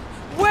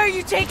 Where are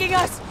you taking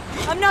us?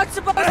 I'm not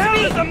supposed to be— What the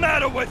hell is the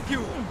matter with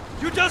you?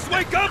 You just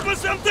wake up or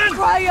something?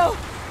 Cryo,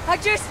 I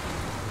just—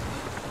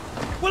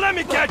 Well, let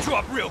me catch you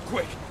up real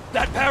quick.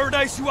 That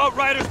paradise you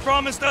Outriders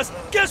promised us,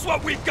 guess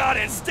what we've got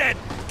instead?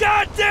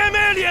 Goddamn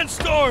alien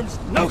storms!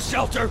 No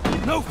shelter,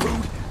 no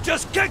food,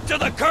 just kicked to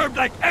the curb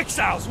like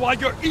exiles while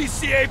your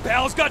ECA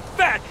pals got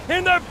fat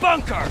in their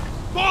bunker!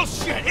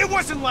 Bullshit! It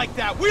wasn't like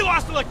that! We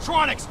lost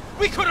electronics!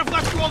 We could have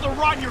left you all to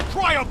rot in your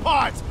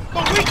cryopods!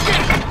 But we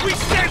didn't! We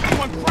saved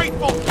you,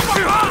 ungrateful!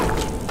 Fuck off!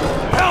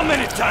 How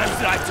many times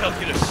did I tell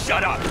you to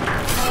shut up?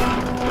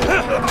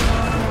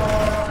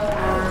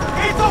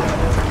 Gates open!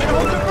 And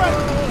hold your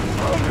breath!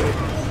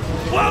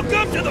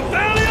 Welcome to the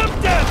Valley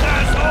of Death,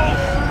 asshole!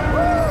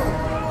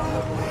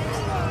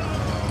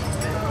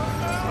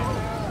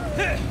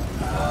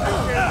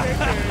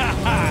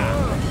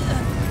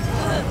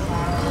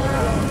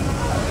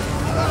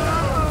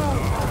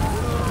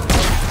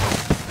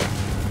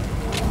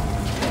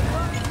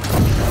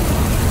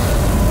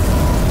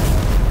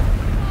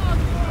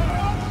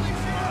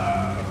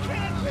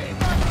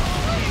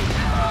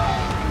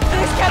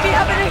 This can't be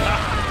happening!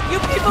 You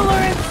people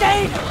are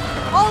insane!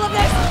 All of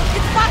this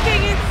is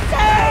fucking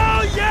insane!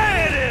 Oh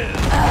yeah it is!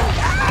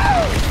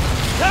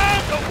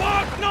 Time to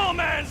walk no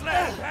man's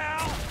land, pal!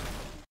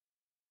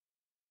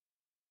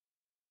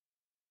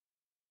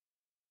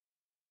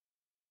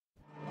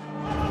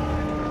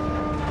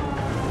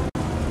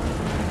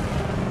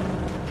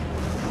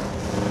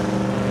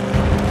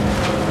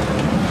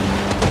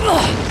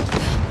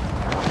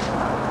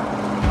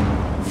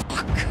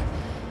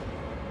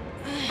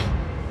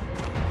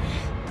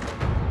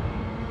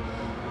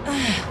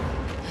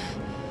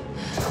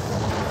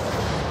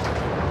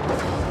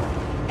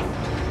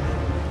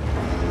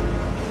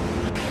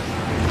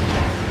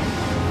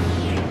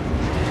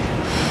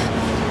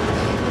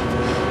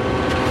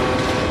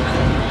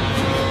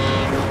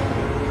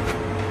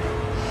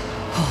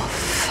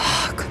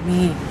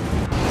 Me.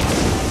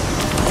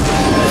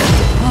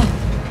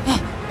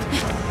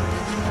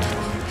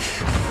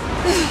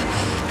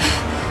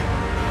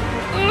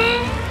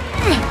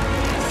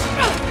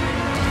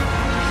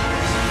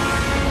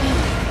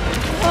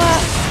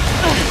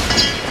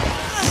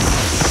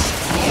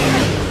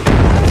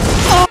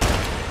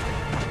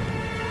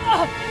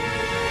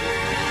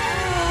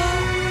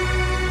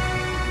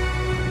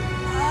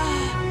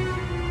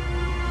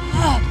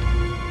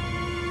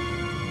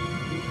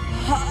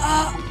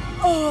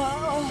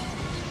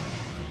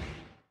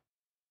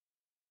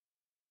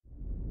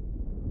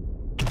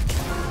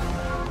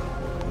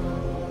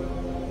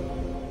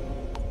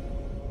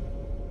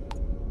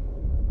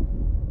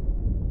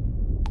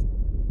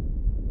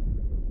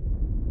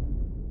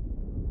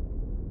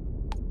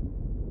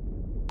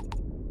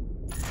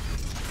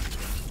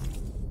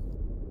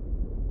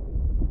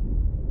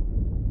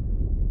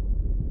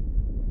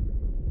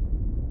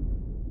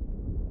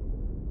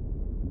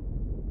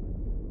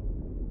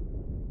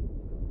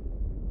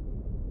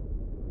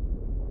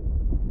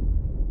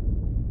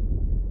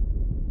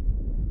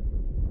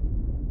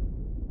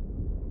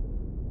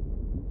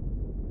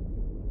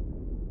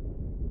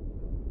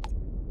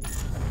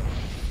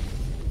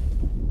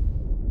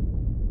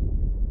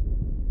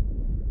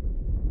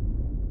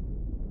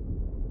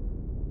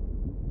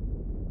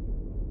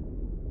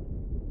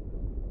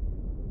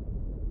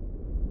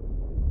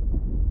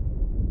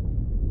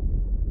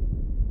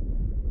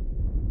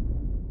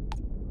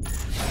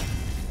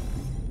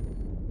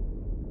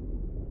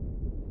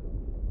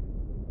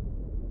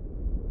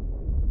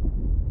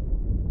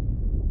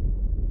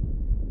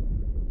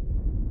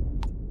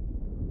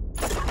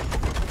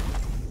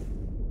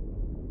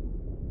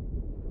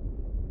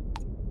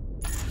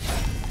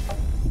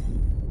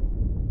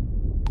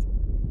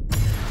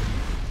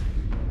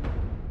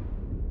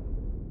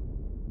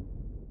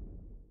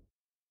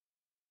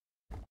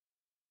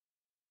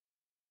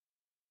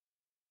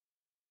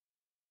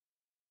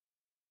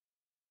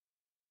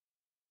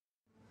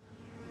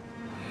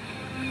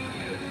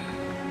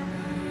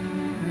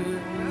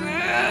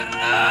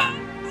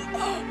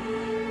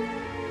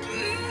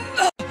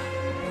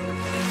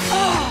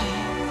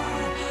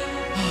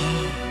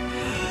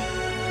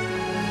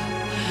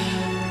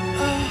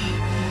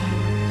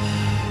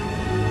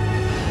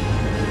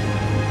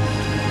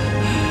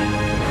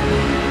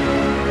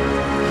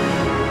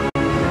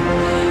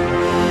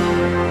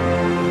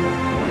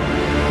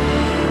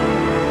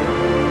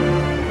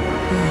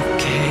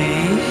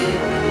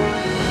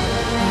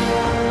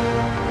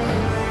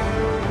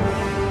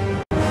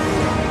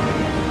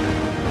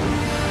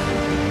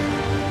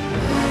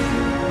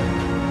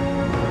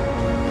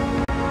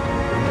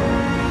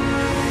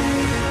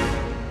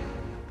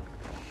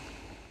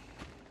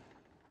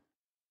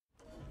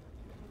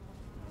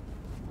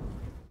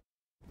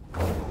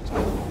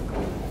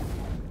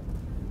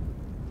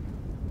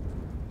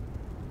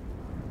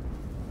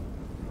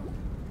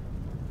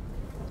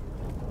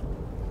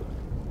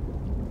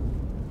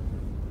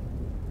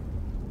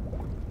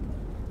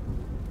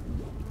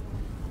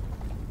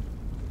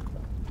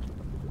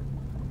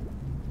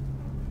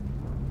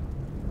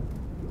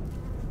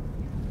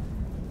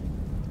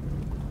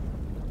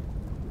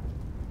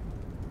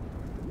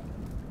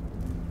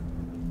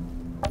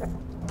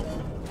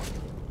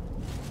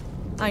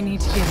 I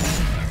need to get out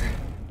of here.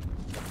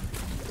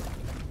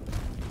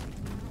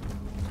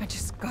 I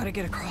just gotta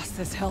get across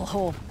this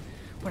hellhole.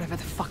 Whatever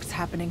the fuck's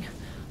happening,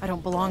 I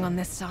don't belong on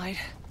this side.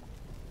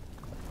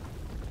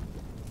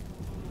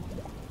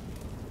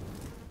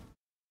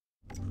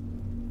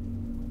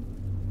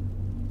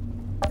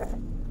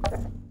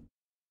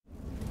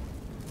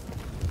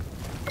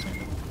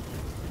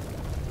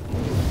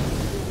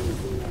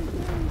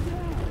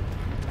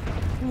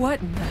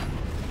 What in the...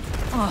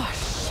 Oh,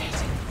 shit.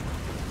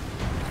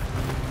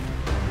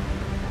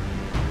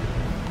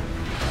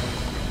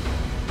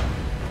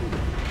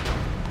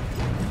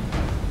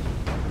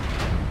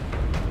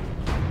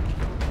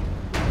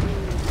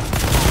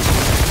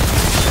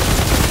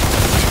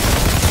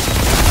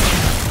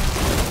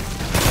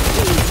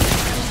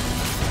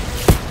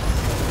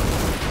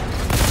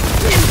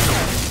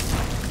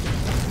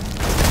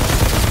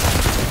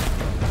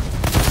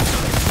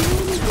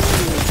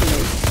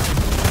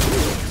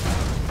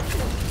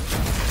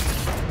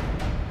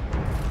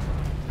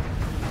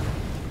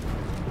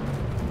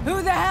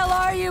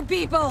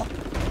 People!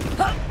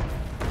 Huh.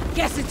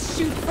 Guess it's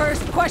shoot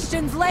first,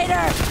 questions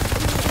later!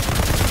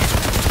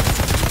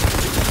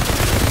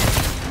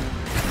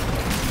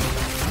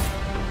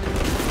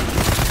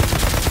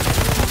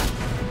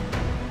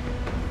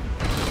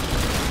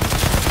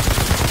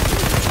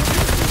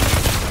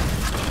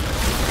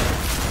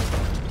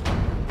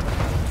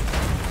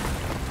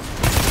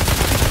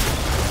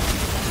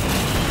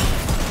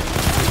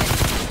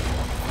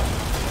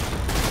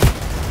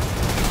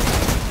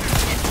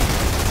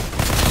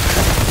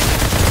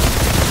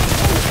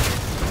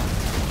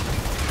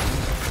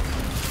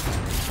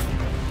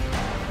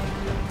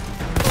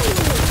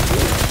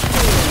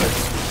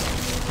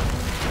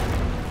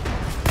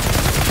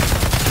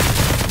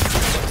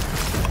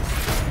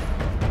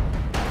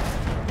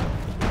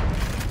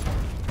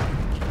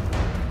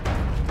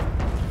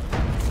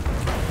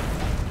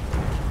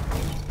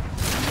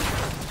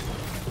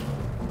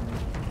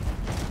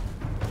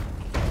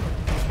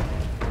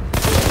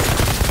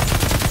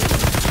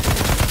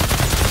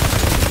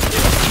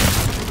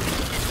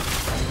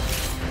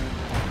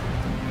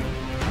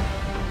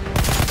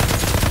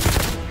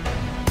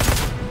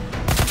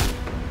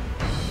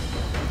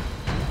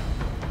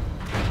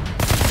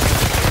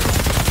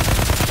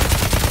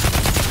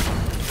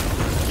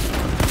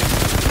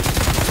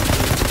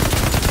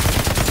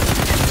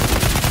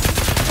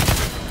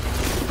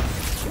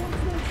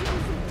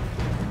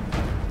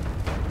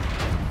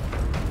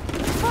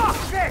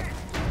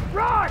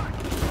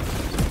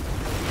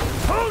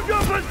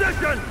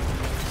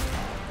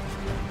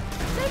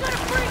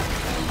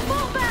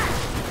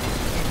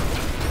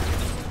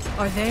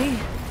 Are they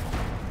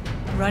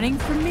running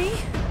from me?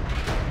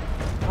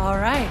 All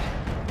right.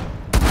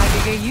 I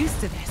could get used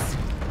to this.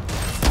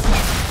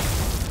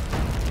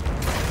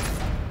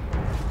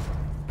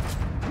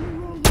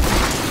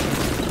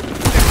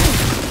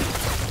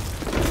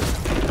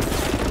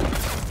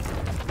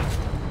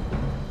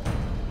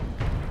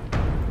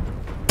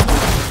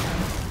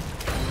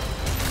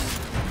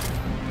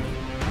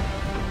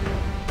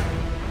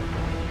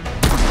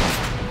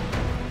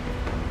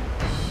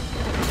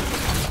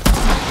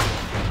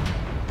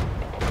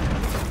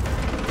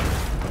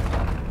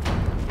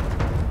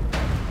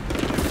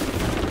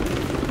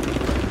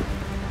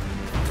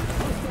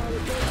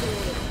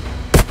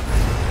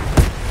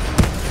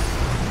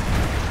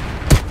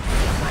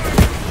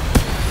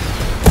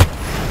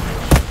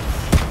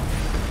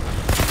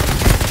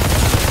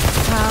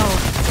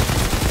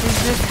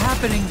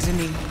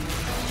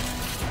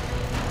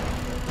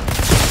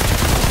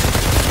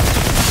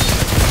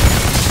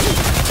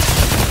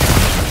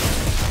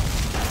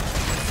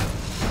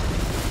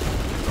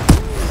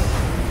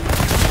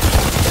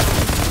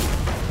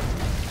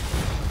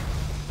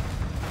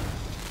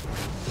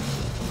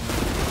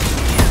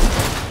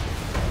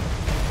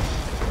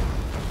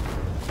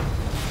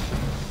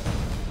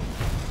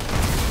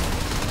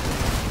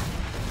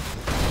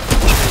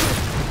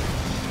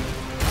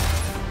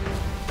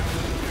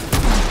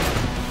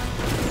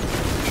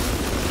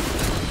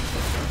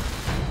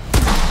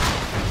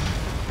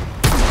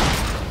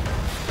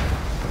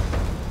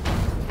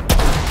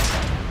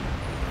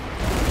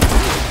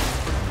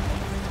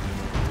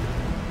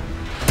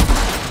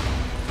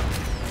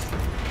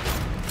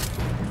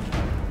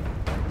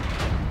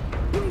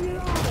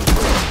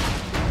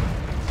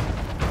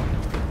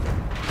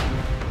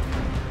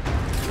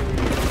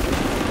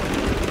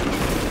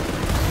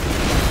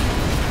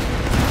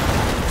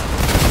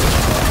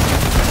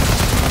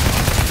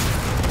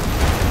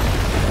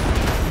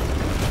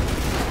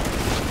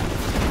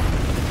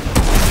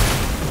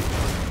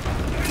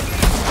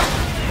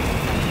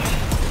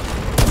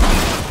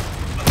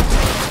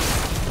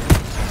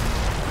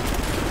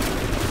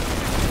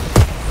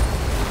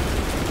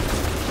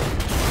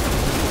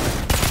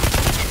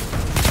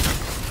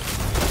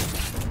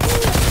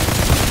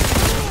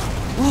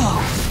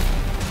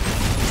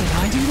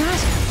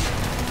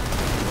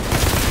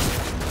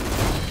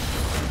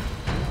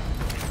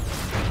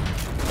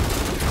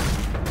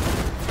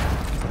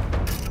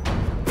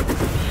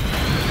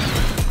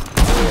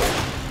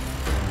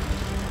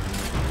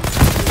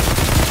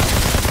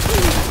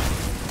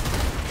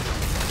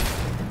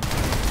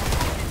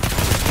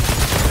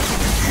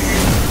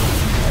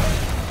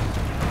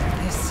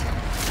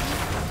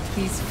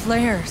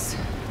 flares.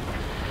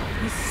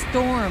 This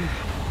storm.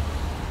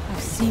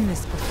 I've seen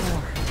this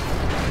before.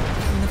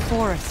 In the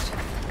forest,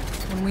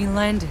 when we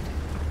landed.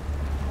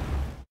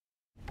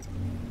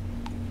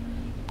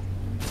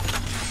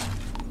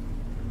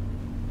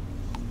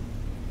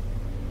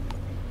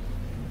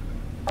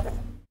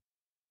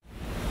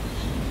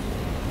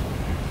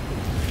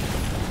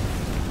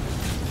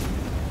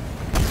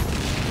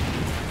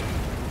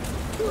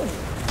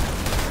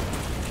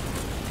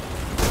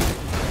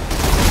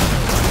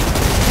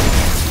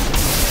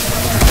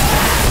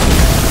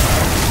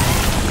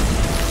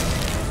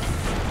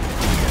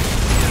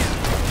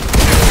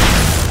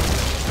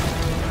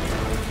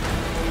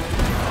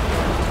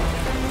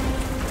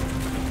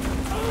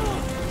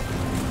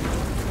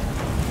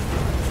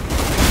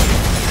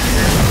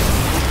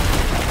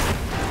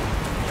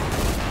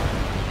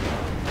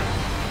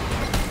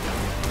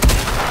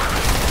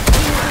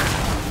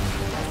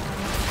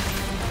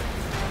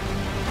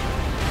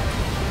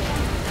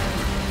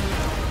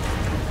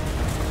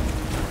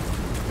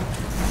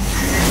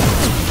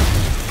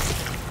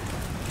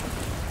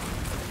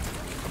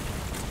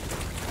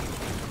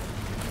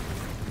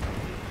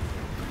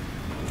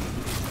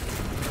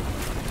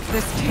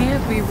 This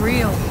can't be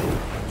real.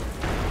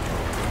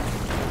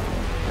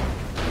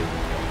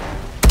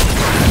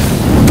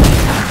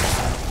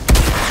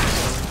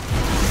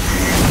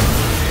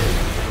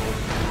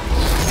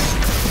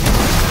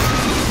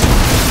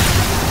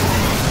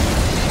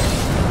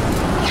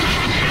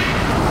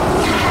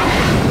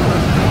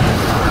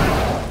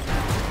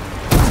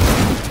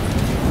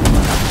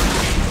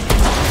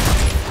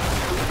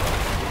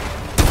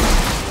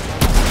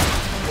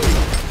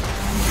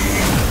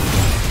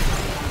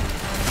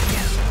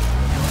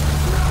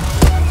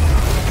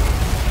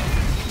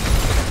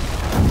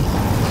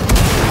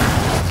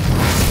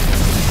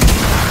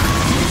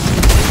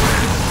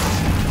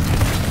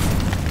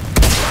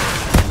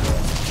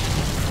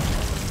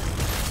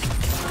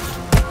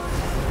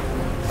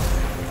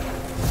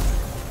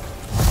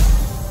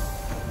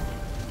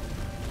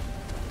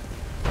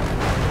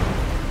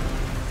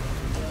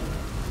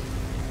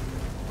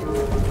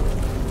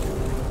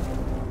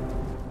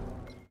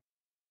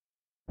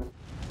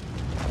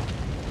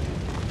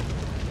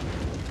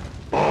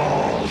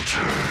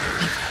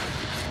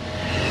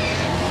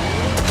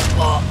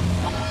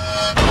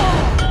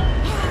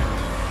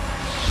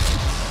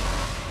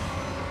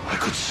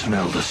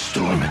 Smell the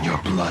storm in your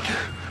blood,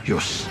 your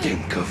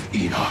stink of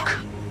Enoch.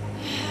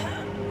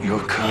 Your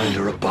kind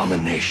are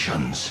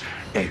abominations,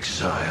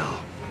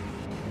 exile.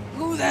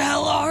 Who the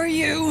hell are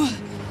you?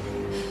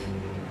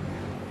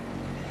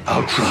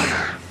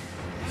 Outrider.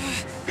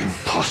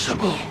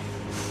 Impossible.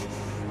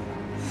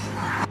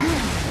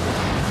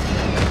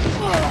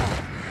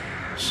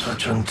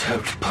 Such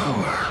untapped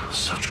power,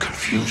 such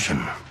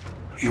confusion.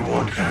 You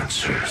want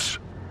answers.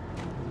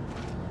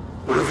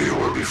 Whatever you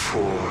were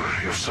before,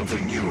 you're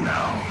something new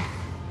now.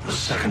 A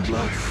second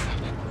life.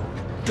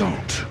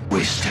 Don't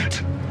waste it.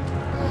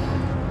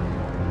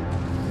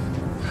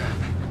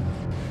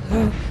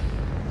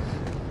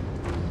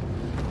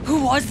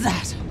 Who was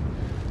that?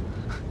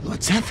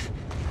 Lord Seth?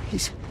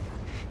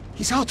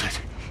 He's altered.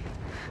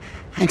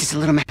 I'm just a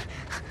little man.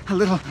 A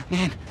little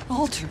man.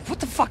 Altered? What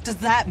the fuck does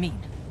that mean?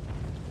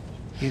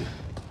 You...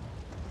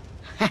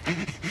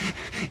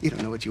 you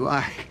don't know what you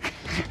are.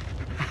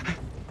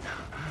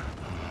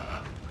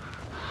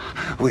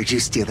 Where'd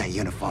you steal that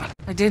uniform?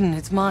 I didn't,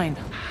 it's mine.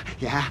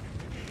 Yeah?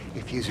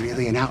 If you's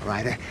really an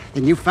outrider,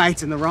 then you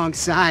fights on the wrong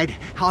side,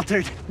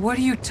 Altered. What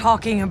are you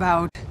talking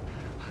about?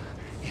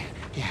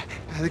 Yeah,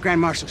 the Grand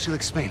Marshal, she'll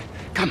explain.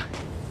 Come.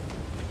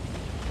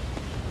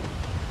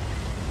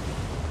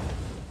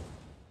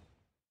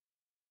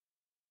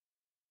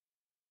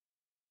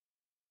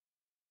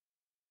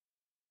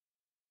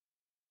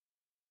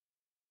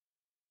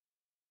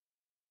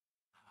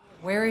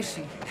 Where is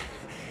she?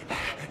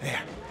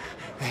 There.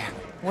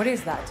 What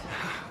is that?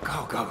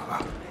 Go.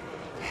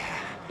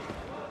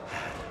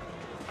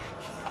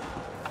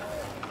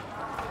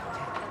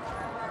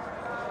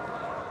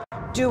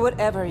 Do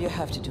whatever you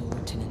have to do,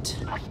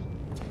 Lieutenant.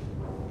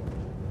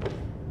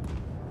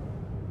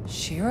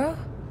 Shira?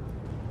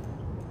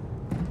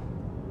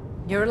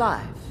 You're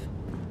alive.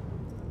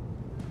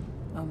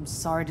 I'm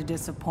sorry to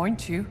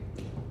disappoint you.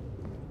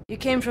 You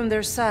came from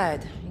their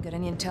side. You got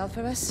any intel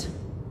for us?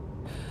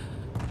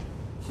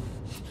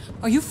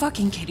 Are you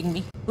fucking kidding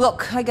me?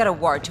 Look, I got a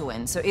war to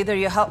win, so either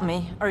you help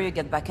me, or you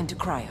get back into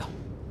cryo.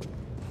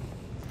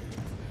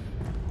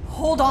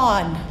 Hold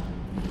on.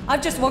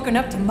 I've just woken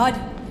up to mud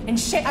and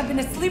shit. I've been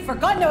asleep for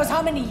God knows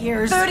how many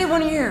years.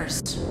 31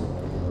 years!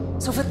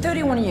 So for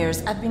 31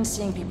 years, I've been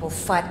seeing people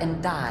fight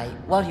and die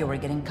while you were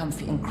getting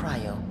comfy in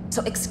cryo.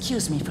 So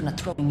excuse me for not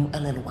throwing you a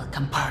little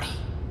welcome party.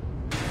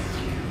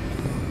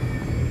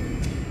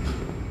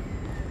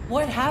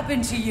 What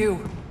happened to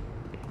you?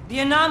 The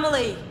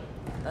anomaly!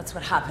 That's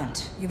what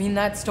happened. You mean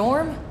that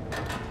storm?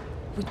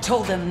 We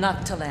told them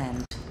not to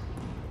land.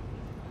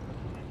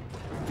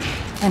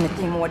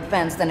 Anything more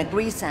advanced than a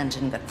grease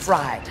engine got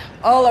fried.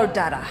 All our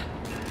data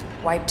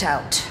wiped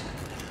out.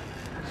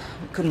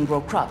 couldn't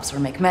grow crops or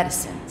make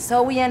medicine,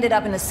 so we ended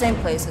up in the same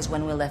place as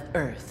when we left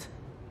Earth.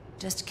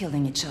 Just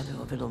killing each other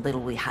over the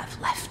little we have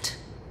left.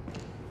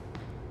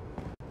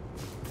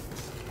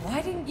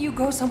 Why didn't you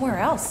go somewhere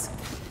else?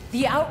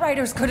 The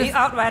Outriders could have... The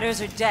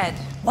Outriders are dead.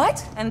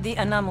 What? And the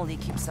anomaly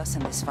keeps us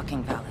in this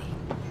fucking valley.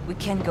 We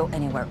can't go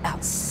anywhere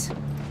else.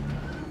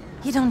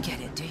 You don't get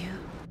it, do you?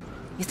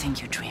 You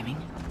think you're dreaming?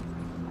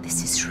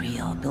 This is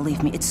real.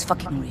 Believe me, it's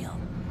fucking real.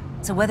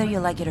 So whether you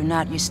like it or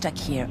not, you're stuck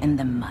here in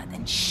the mud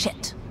and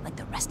shit, like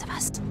the rest of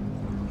us.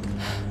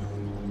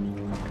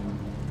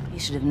 You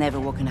should have never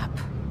woken up.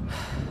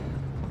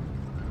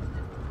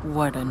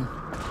 Warden,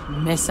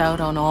 miss out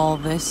on all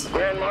this?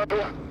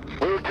 Grandmother,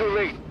 we were too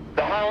late.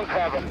 The hounds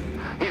have him.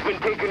 He's been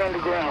taken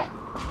underground.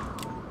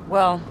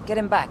 Well, get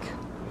him back.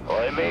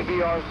 Well, it may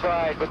be our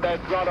side, but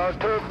that's not our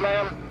turf,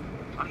 ma'am.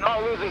 I'm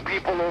not losing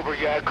people over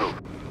Yaku.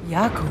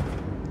 Yaku?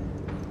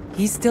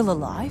 He's still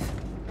alive?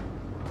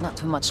 Not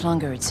too much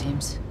longer, it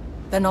seems.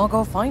 Then I'll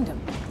go find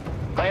him.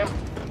 Ma'am?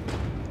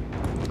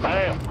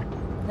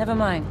 Ma'am? Never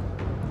mind.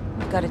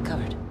 We've got it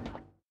covered.